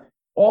Amazon,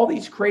 all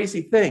these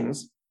crazy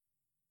things,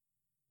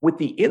 with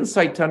the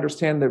insight to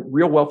understand that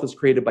real wealth is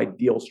created by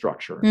deal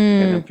structure.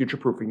 And in Future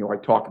Proofing, I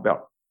talk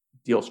about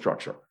deal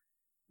structure.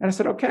 And I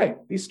said, okay,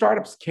 these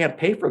startups can't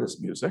pay for this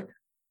music.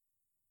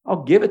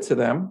 I'll give it to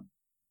them,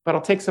 but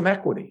I'll take some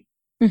equity.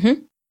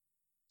 Mm-hmm.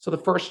 So the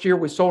first year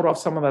we sold off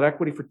some of that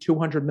equity for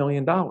 $200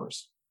 million.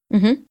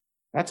 Mm-hmm.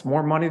 That's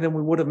more money than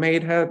we would have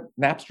made had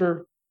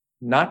Napster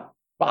not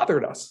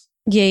bothered us.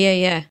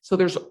 Yeah. So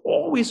there's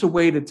always a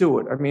way to do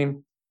it. I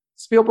mean,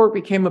 Spielberg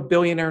became a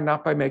billionaire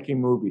not by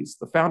making movies.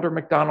 The founder of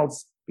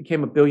McDonald's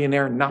became a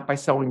billionaire not by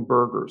selling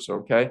burgers,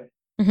 okay?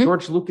 Mm-hmm.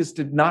 George Lucas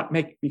did not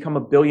become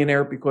a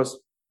billionaire because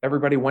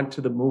everybody went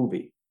to the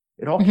movie.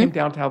 It all came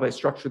down to how they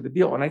structured the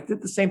deal. And I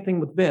did the same thing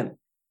with Vin.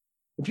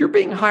 If you're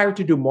being hired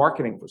to do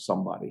marketing for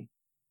somebody,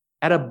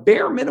 at a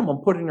bare minimum,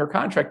 put in your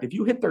contract, if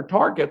you hit their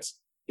targets,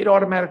 it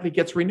automatically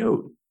gets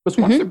renewed. Because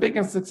once they're big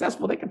and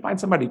successful, they can find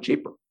somebody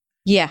cheaper.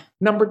 Yeah.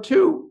 Number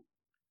two,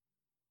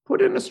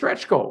 put in a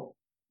stretch goal.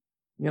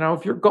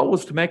 If your goal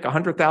is to make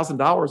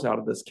 $100,000 out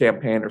of this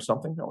campaign or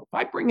something, if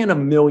I bring in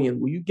 $1 million,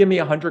 will you give me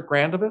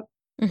 $100,000 of it?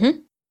 Mm-hmm.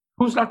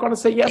 Who's not going to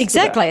say yes?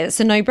 Exactly. To that? It's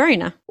a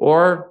no-brainer.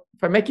 Or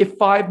if I make you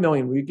 $5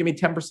 million, will you give me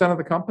 10% of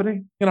the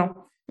company?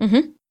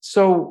 Mm-hmm.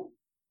 So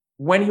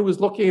when he was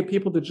looking at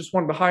people that just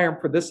wanted to hire him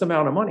for this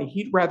amount of money,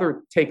 he'd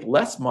rather take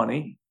less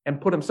money and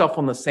put himself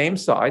on the same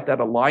side that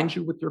aligns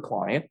you with your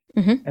client,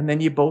 and then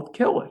you both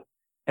kill it.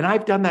 And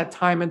I've done that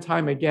time and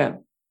time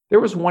again. There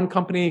was one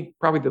company,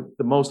 probably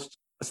the most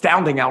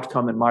astounding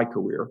outcome in my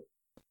career,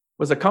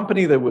 was a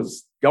company that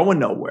was going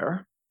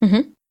nowhere.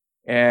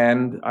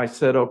 And I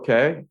said,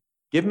 okay,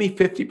 give me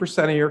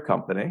 50% of your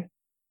company.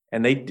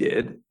 And they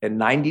did. And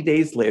 90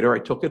 days later, I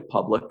took it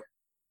public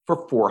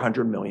for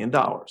 $400 million.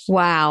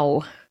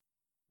 Wow.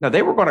 Now,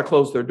 they were going to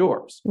close their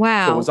doors.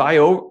 Wow. So was I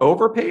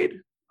overpaid?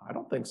 I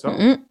don't think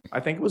so.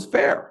 I think it was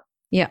fair.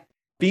 Yeah.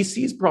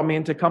 VCs brought me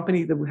into a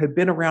company that had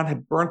been around,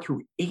 had burned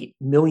through $8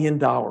 million.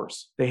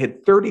 They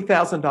had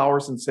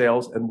 $30,000 in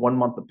sales and 1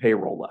 month of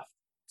payroll left.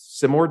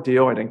 Similar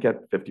deal. I didn't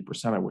get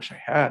 50%. I wish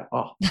I had.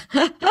 Oh.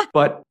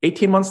 But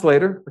 18 months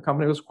later, the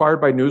company was acquired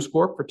by News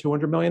Corp for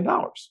 $200 million.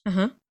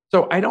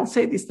 So I don't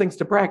say these things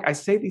to brag. I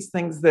say these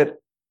things that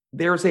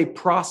there's a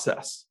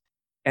process.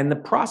 And the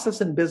process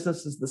in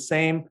business is the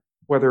same,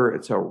 whether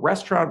it's a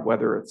restaurant,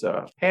 whether it's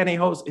a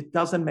pantyhose, it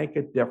doesn't make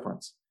a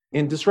difference.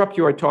 In Disrupt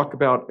You, I talk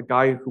about a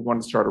guy who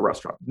wanted to start a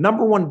restaurant.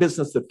 Number one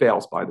business that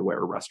fails, by the way,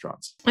 are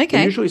restaurants. Okay.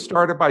 They're usually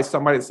started by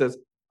somebody that says,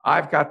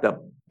 I've got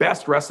the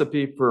best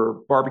recipe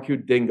for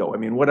barbecued dingo. I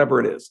mean, whatever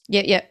it is.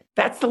 Yeah.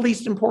 That's the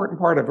least important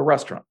part of a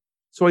restaurant.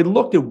 So he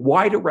looked at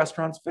why do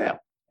restaurants fail?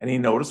 And he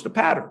noticed a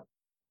pattern.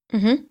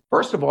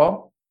 First of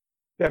all,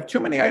 if you have too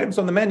many items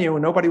on the menu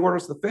and nobody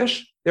orders the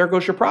fish, there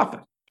goes your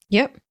profit.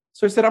 Yep.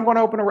 So he said, I'm going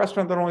to open a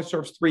restaurant that only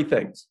serves 3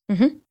 things.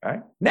 Okay.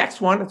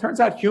 Next one, it turns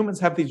out humans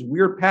have these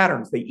weird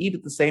patterns. They eat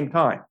at the same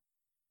time.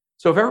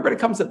 So if everybody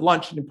comes at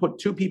lunch and you put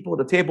 2 people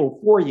at a table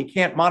of 4, you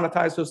can't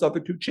monetize those other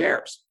 2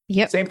 chairs.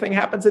 Yep. Same thing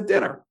happens at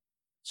dinner.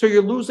 So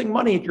you're losing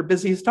money at your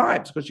busiest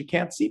times because you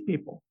can't seat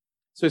people.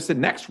 So he said,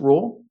 next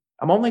rule,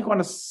 I'm only going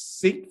to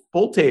seat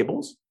full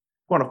tables.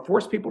 I'm going to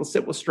force people to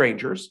sit with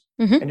strangers.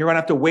 And you're going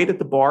to have to wait at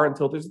the bar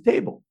until there's a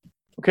table.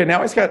 Okay,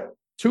 now he's got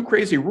 2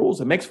 crazy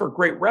rules. It makes for a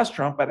great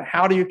restaurant, but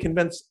how do you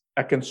convince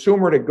a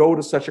consumer to go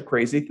to such a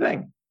crazy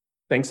thing?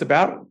 Thinks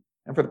about it.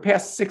 And for the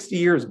past 60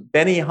 years,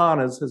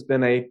 Benihana's has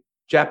been a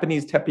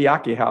Japanese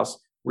teppanyaki house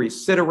where you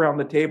sit around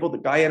the table, the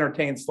guy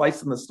entertains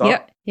slicing the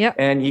stuff,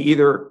 and you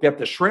either get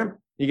the shrimp,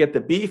 you get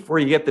the beef, or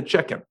you get the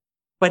chicken.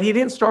 But he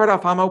didn't start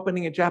off, I'm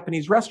opening a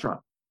Japanese restaurant.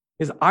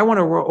 I want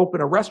to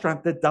open a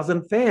restaurant that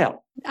doesn't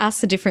fail.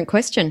 Ask a different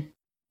question.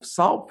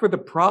 Solve for the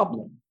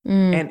problem.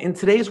 And in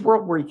today's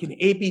world where you can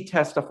A/B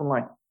test stuff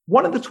online,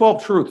 one of the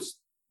 12 truths,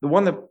 the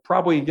one that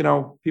probably,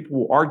 people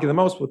will argue the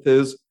most with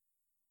is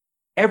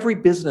every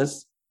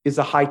business is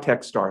a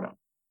high-tech startup.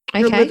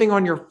 You're living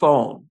on your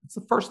phone. It's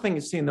the first thing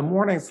you see in the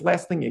morning. It's the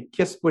last thing you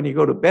kiss when you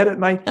go to bed at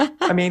night.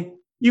 I mean,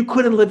 you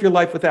couldn't live your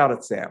life without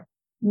it, Sam.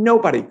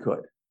 Nobody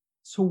could.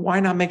 So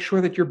why not make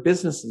sure that your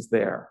business is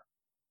there?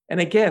 And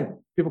again,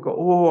 people go,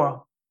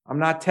 oh, I'm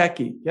not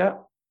techie. Yeah.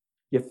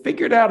 You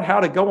figured out how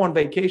to go on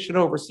vacation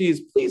overseas.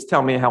 Please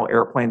tell me how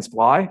airplanes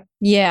fly.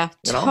 Yeah,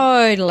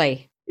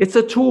 totally. It's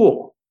a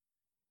tool.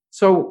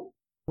 So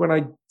when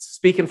I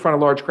speak in front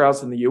of large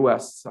crowds in the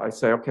US, I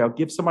say, okay, I'll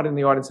give somebody in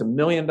the audience $1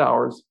 million.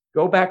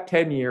 Go back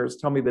 10 years.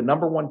 Tell me the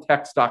number one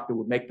tech stock that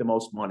would make the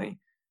most money.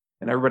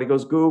 And everybody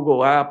goes,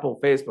 Google, Apple,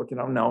 Facebook.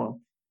 No.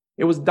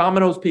 It was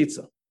Domino's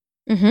Pizza.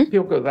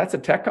 People go, that's a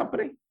tech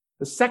company?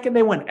 The second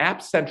they went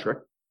app-centric,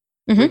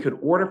 they could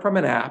order from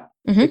an app.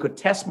 They could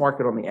test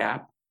market on the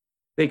app.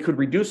 They could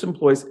reduce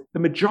employees. The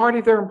majority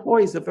of their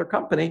employees of their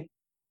company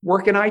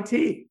work in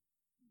IT.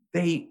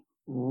 They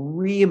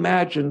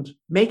reimagined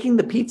making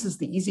the pizzas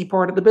the easy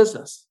part of the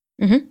business.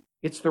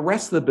 It's the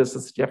rest of the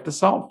business that you have to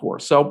solve for.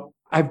 So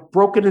I've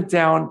broken it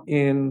down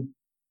in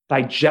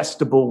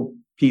digestible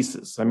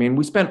pieces. I mean,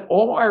 we spent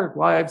all our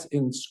lives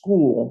in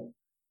school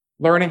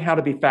learning how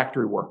to be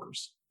factory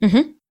workers.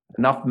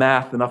 Enough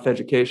math, enough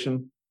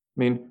education. I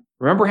mean,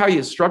 remember how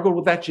you struggled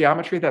with that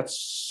geometry? That's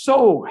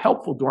so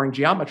helpful during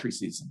geometry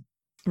season.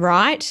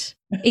 Right.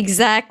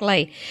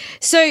 Exactly.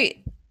 So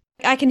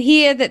I can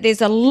hear that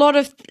there's a lot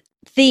of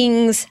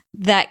things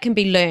that can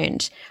be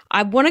learned.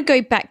 I want to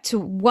go back to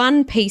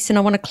one piece and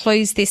I want to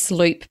close this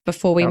loop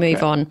before we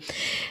move on.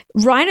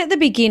 Right at the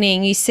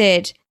beginning, you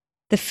said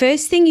the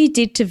first thing you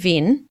did to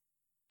Vin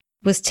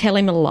was tell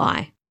him a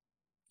lie.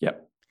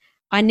 Yep.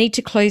 I need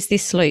to close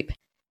this loop.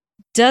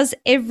 Does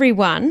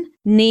everyone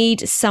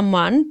need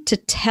someone to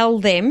tell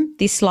them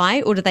this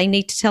lie, or do they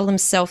need to tell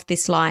themselves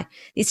this lie?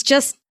 It's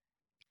just,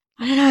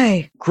 I don't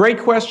know. Great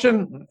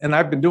question. And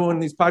I've been doing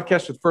these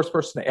podcasts with the first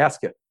person to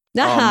ask it.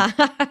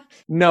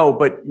 No,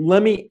 but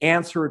let me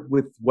answer it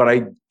with what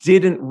I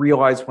didn't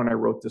realize when I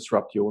wrote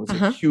Disrupt You. It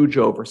was a huge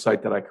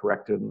oversight that I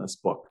corrected in this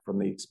book from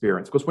the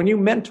experience. Because when you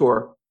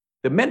mentor,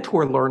 the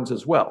mentor learns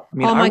as well. I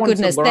mean, oh my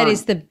goodness, that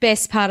is the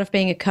best part of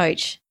being a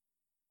coach.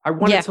 I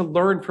wanted to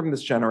learn from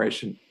this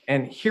generation.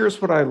 And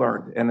here's what I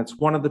learned. And it's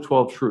one of the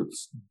 12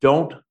 truths.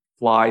 Don't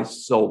fly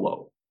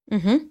solo.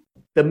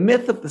 The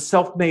myth of the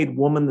self-made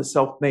woman, the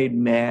self-made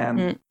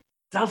man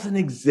doesn't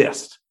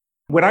exist.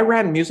 When I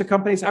ran music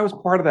companies, I was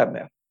part of that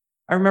myth.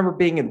 I remember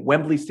being in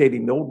Wembley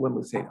Stadium, the old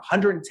Wembley Stadium,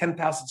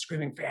 110,000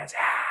 screaming fans.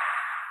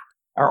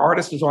 Our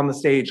artist is on the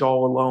stage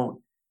all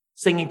alone,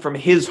 singing from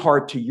his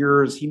heart to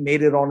yours. He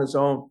made it on his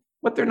own.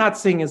 What they're not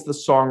seeing is the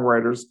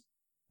songwriters,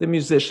 the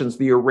musicians,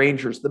 the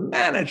arrangers, the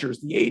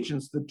managers, the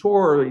agents, the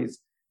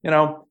tourists,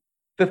 the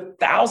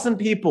 1,000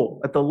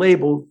 people at the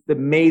label that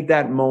made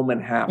that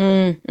moment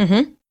happen.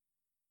 Mm-hmm.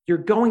 You're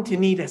going to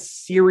need a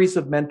series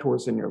of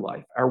mentors in your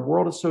life. Our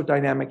world is so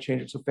dynamic,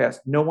 changing so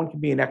fast. No one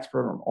can be an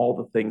expert on all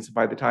the things.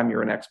 By the time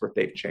you're an expert,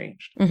 they've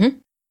changed. Mm-hmm.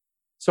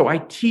 So I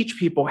teach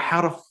people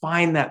how to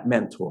find that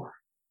mentor.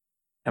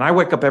 And I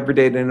wake up every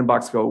day in an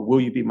inbox and go, will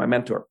you be my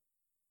mentor?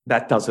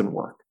 That doesn't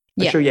work.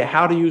 I show you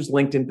how to use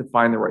LinkedIn to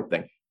find the right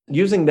thing.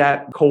 Using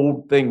that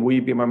cold thing, will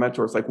you be my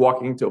mentor? It's like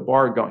walking into a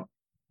bar and going,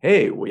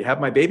 hey, will you have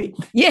my baby?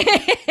 Yeah.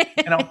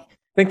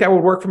 Think that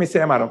would work for me,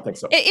 Sam? I don't think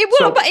so. It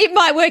will, but it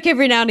might work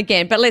every now and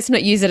again, but let's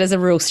not use it as a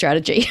real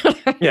strategy.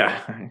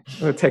 Yeah.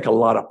 It would take a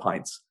lot of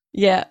pints.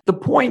 Yeah. The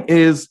point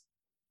is,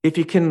 if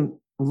you can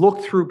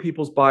look through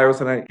people's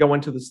bios, and I go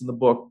into this in the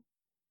book,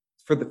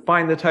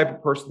 find the type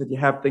of person that you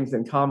have things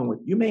in common with,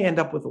 you may end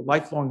up with a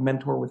lifelong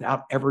mentor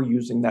without ever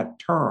using that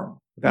term,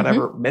 without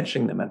ever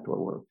mentioning the mentor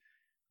word.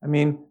 I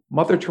mean,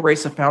 Mother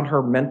Teresa found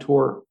her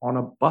mentor on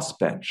a bus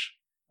bench.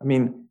 I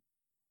mean,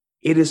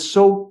 it is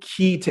so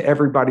key to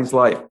everybody's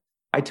life.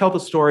 I tell the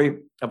story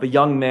of a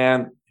young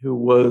man who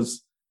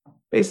was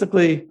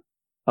basically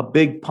a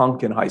big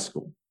punk in high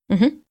school.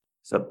 Mm-hmm.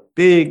 He's a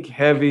big,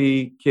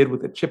 heavy kid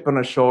with a chip on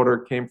his shoulder,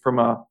 came from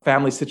a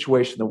family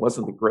situation that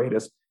wasn't the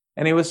greatest.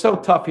 And he was so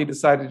tough, he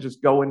decided to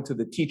just go into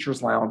the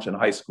teacher's lounge in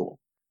high school,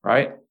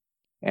 right?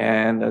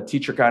 And a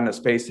teacher got in his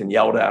face and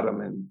yelled at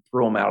him and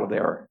threw him out of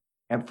there.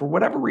 And for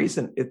whatever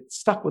reason, it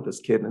stuck with this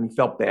kid and he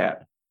felt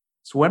bad.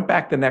 So went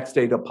back the next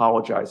day to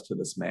apologize to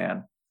this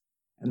man.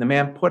 And the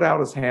man put out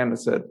his hand and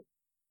said,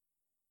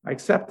 I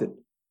accept it.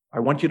 I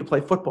want you to play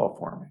football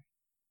for me.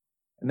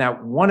 And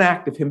that one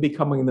act of him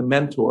becoming the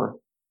mentor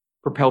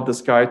propelled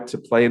this guy to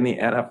play in the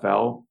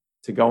NFL,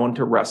 to go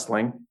into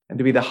wrestling, and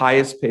to be the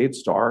highest paid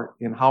star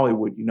in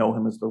Hollywood. You know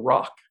him as The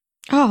Rock.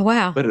 Oh,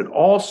 wow. But it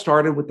all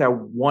started with that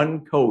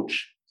one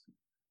coach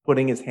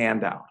putting his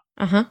hand out.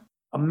 Uh-huh.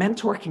 A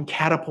mentor can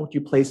catapult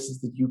you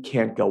places that you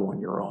can't go on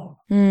your own.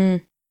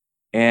 Mm.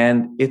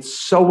 And it's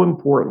so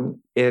important.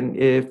 And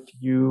if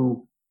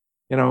you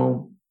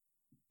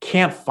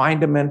can't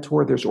find a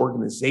mentor, there's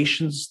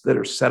organizations that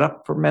are set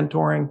up for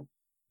mentoring.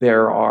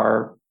 There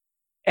are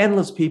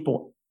endless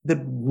people that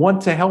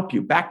want to help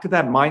you. Back to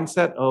that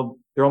mindset of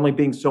there only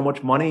being so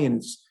much money and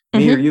it's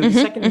me or you. The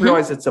second you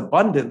realize it's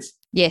abundance,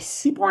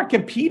 yes, people aren't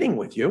competing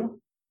with you.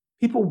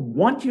 People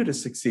want you to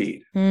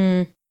succeed.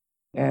 Mm.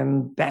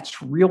 And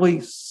that's really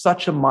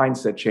such a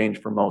mindset change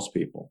for most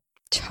people.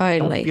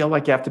 Totally. Don't feel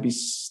like you have to be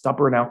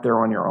stubborn out there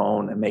on your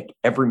own and make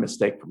every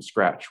mistake from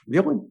scratch.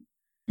 Really?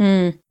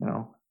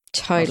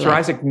 Totally. Sir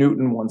Isaac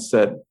Newton once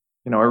said,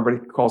 everybody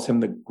calls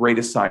him the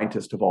greatest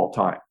scientist of all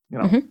time.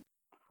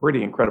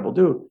 Pretty incredible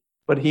dude.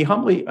 But he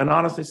humbly and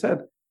honestly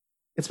said,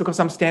 it's because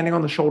I'm standing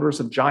on the shoulders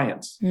of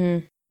giants.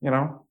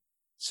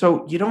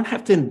 So you don't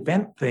have to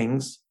invent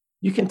things.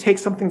 You can take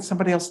something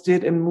somebody else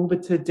did and move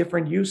it to a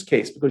different use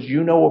case because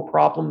you know a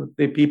problem that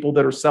the people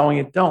that are selling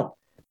it don't.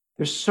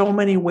 There's so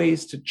many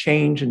ways to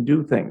change and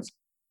do things.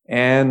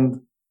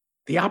 And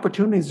the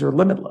opportunities are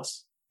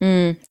limitless.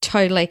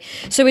 Totally.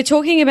 So we're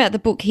talking about the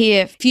book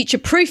here, Future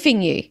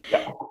Proofing You.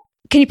 Yeah.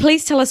 Can you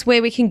please tell us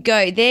where we can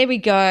go? There we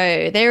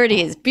go. There it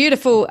is.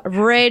 Beautiful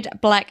red,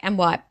 black and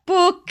white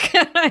book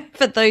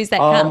for those that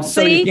can't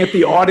so see. You can get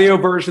the audio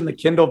version, the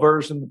Kindle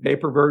version, the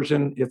paper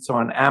version. It's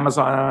on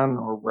Amazon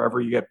or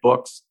wherever you get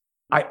books.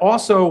 I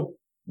also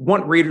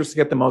want readers to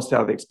get the most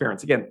out of the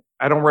experience. Again,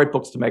 I don't write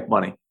books to make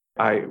money.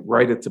 I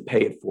write it to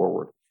pay it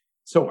forward.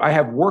 So I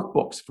have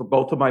workbooks for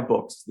both of my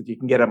books that you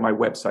can get at my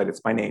website.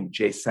 It's my name,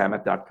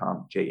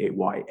 jaysamit.com,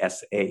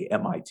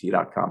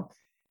 JAYSAMIT.com.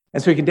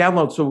 And so you can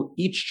download. So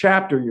each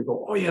chapter you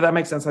go, oh yeah, that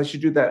makes sense. I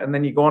should do that. And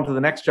then you go on to the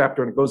next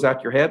chapter and it goes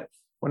out your head.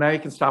 Well, now you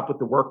can stop with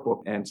the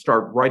workbook and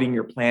start writing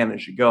your plan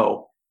as you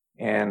go.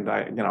 And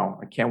I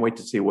can't wait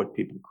to see what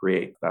people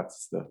create.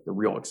 That's the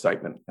real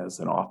excitement as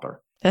an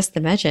author. That's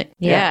the magic.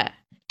 Yeah,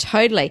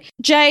 totally.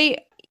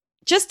 Jay,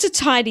 just to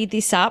tidy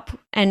this up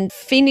and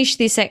finish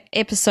this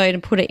episode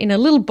and put it in a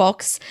little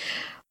box,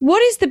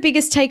 what is the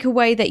biggest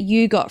takeaway that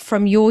you got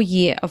from your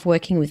year of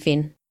working with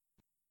Vin?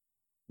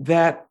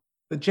 That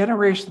the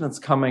generation that's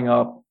coming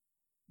up,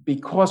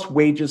 because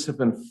wages have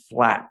been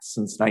flat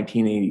since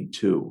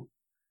 1982,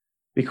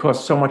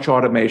 because so much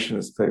automation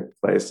has taken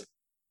place,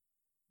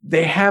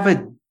 they have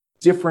a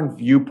different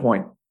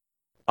viewpoint.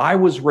 I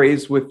was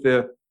raised with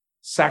the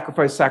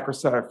sacrifice,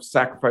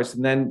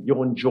 and then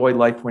you'll enjoy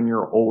life when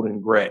you're old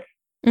and gray,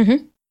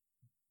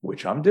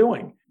 which I'm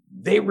doing.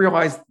 They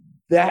realize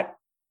that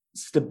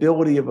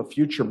stability of a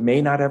future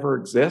may not ever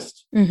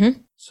exist.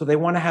 So they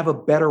want to have a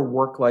better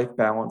work-life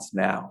balance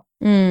now.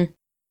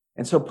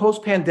 And so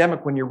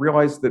post-pandemic, when you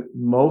realize that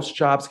most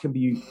jobs can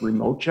be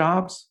remote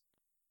jobs,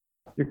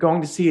 you're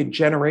going to see a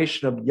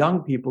generation of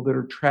young people that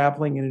are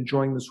traveling and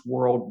enjoying this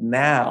world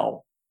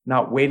now,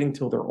 not waiting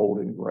till they're old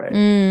and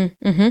gray.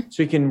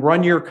 So you can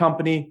run your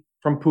company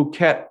from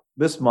Phuket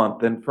this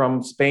month, and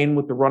from Spain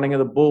with the running of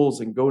the bulls,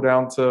 and go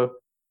down to,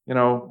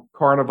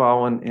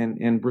 Carnival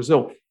in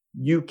Brazil.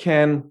 You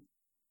can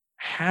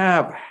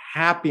have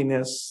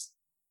happiness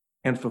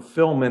and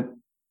fulfillment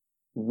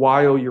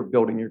while you're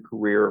building your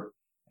career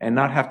and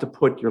not have to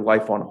put your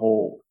life on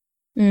hold.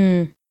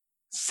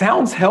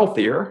 Sounds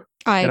healthier.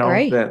 I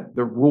agree. Than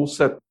the rule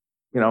set,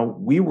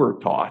 we were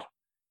taught.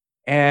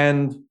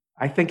 And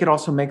I think it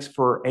also makes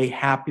for a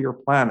happier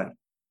planet.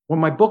 When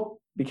my book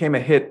became a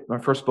hit, my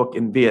first book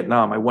in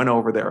Vietnam, I went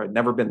over there. I'd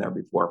never been there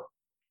before.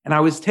 And I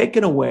was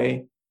taken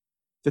away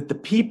that the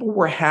people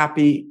were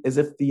happy as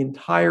if the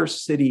entire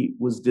city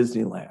was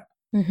Disneyland.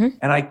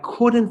 And I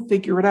couldn't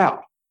figure it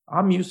out.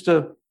 I'm used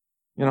to,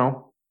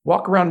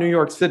 walk around New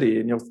York City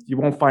and you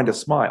won't find a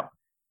smile.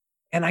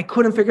 And I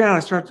couldn't figure it out. I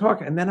started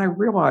talking. And then I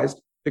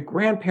realized the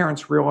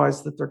grandparents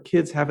realized that their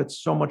kids have it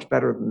so much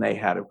better than they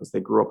had it because they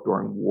grew up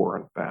during war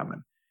and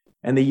famine.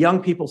 And the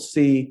young people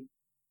see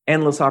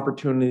endless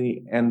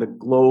opportunity and the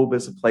globe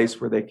as a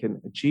place where they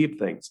can achieve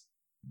things.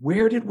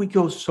 Where did we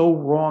go so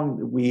wrong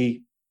that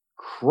we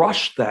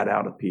crushed that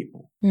out of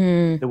people?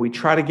 That we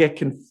try to get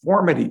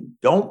conformity.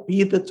 Don't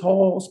be the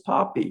tallest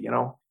poppy,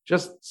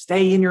 just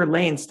stay in your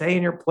lane, stay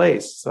in your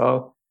place.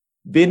 So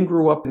Vin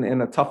grew up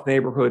in a tough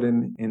neighborhood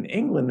in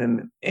England. And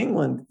in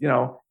England,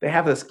 they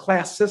have this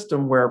class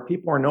system where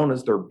people are known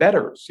as their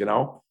betters,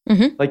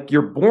 like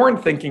you're born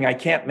thinking I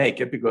can't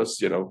make it because,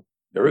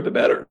 they're the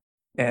better.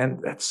 And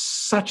that's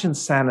such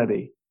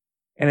insanity.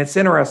 And it's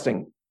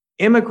interesting.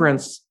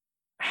 Immigrants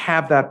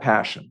have that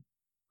passion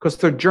because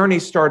their journey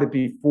started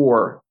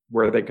before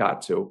where they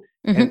got to.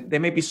 And they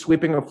may be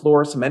sweeping a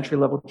floor, some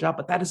entry-level job,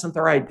 but that isn't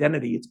their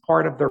identity. It's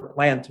part of their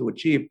plan to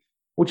achieve,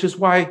 which is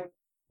why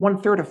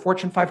 1/3 of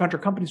Fortune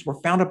 500 companies were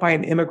founded by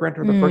an immigrant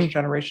or the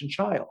first-generation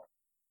child,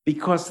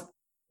 because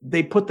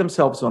they put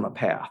themselves on a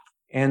path.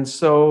 And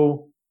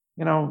so,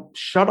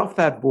 shut off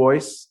that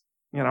voice,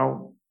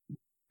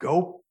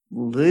 go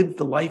live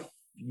the life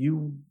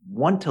you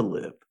want to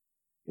live.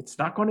 It's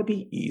not going to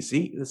be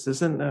easy. This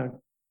isn't an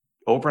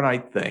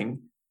overnight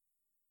thing,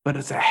 but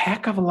it's a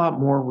heck of a lot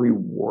more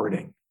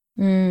rewarding.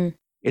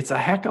 It's a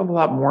heck of a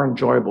lot more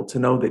enjoyable to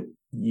know that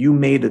you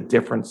made a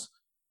difference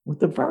with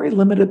the very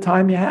limited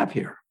time you have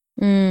here.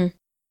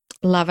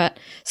 Love it.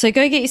 So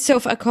go get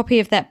yourself a copy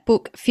of that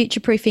book, Future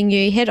Proofing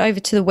You. Head over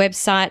to the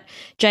website,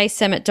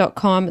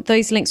 jaysammet.com.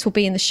 Those links will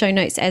be in the show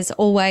notes as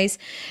always.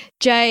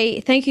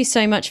 Jay, thank you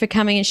so much for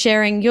coming and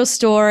sharing your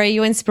story,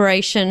 your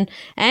inspiration,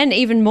 and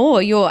even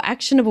more, your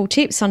actionable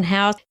tips on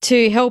how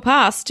to help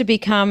us to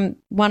become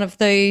one of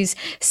those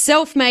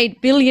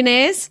self-made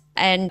billionaires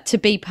and to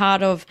be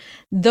part of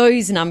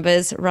those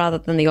numbers rather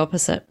than the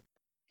opposite.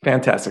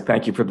 Fantastic.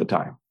 Thank you for the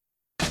time.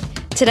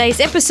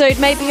 Today's episode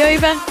may be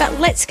over, but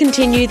let's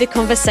continue the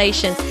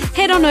conversation.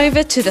 Head on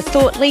over to the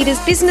Thought Leaders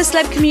Business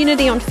Lab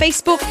community on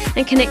Facebook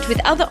and connect with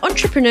other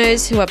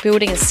entrepreneurs who are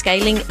building and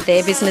scaling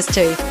their business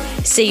too.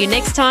 See you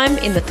next time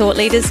in the Thought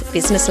Leaders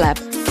Business Lab.